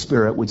Holy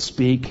Spirit would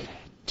speak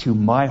to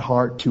my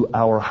heart, to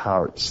our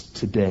hearts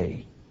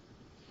today,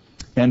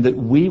 and that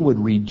we would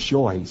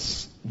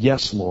rejoice,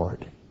 yes,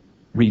 Lord,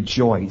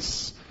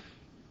 rejoice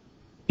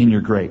in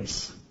your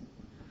grace.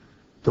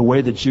 The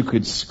way that you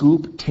could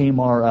scoop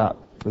Tamar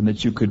up and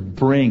that you could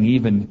bring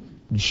even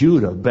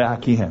Judah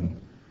back in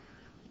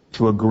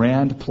to a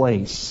grand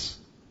place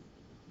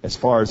as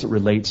far as it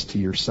relates to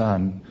your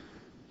Son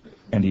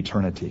and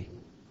eternity.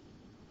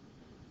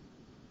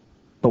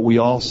 But we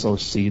also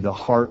see the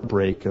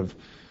heartbreak of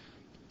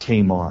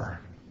Tamar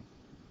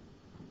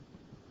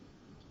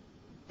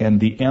and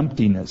the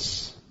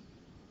emptiness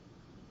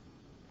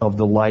of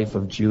the life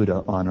of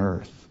Judah on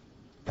earth.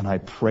 And I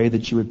pray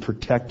that you would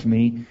protect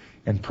me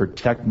and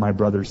protect my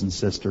brothers and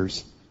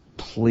sisters.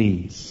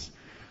 Please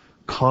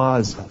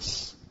cause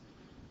us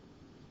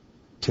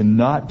to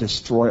not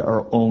destroy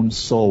our own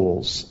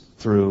souls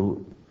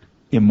through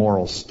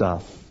immoral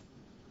stuff,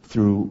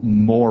 through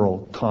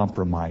moral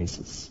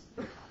compromises.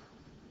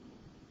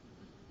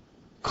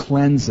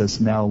 Cleanse us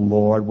now,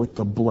 Lord, with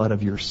the blood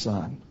of your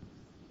Son.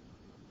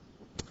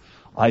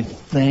 I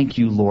thank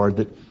you, Lord,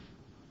 that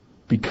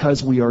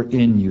because we are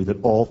in you,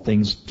 that all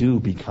things do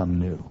become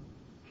new.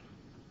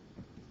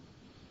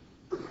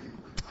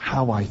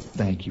 How I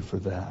thank you for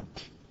that.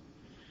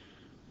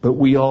 But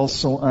we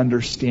also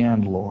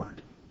understand,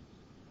 Lord,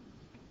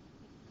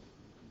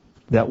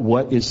 that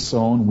what is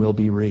sown will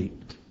be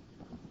reaped.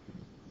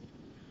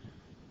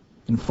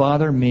 And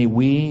Father, may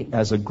we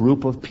as a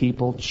group of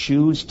people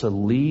choose to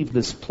leave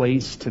this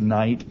place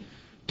tonight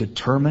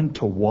determined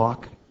to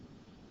walk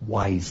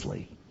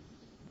wisely.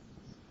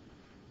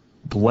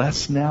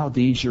 Bless now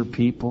these your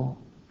people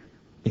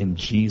in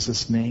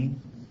Jesus'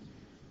 name.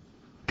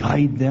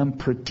 Guide them,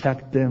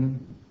 protect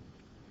them.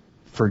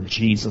 for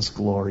Jesus'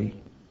 glory.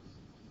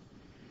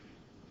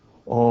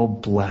 Oh,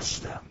 bless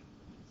them.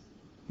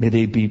 May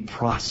they be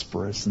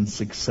prosperous and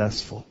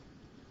successful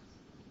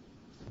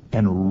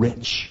and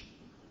rich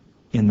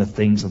in the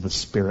things of the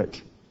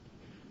Spirit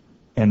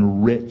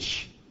and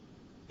rich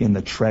in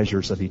the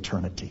treasures of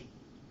eternity.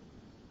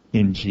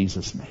 In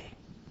Jesus' name.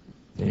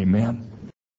 Amen.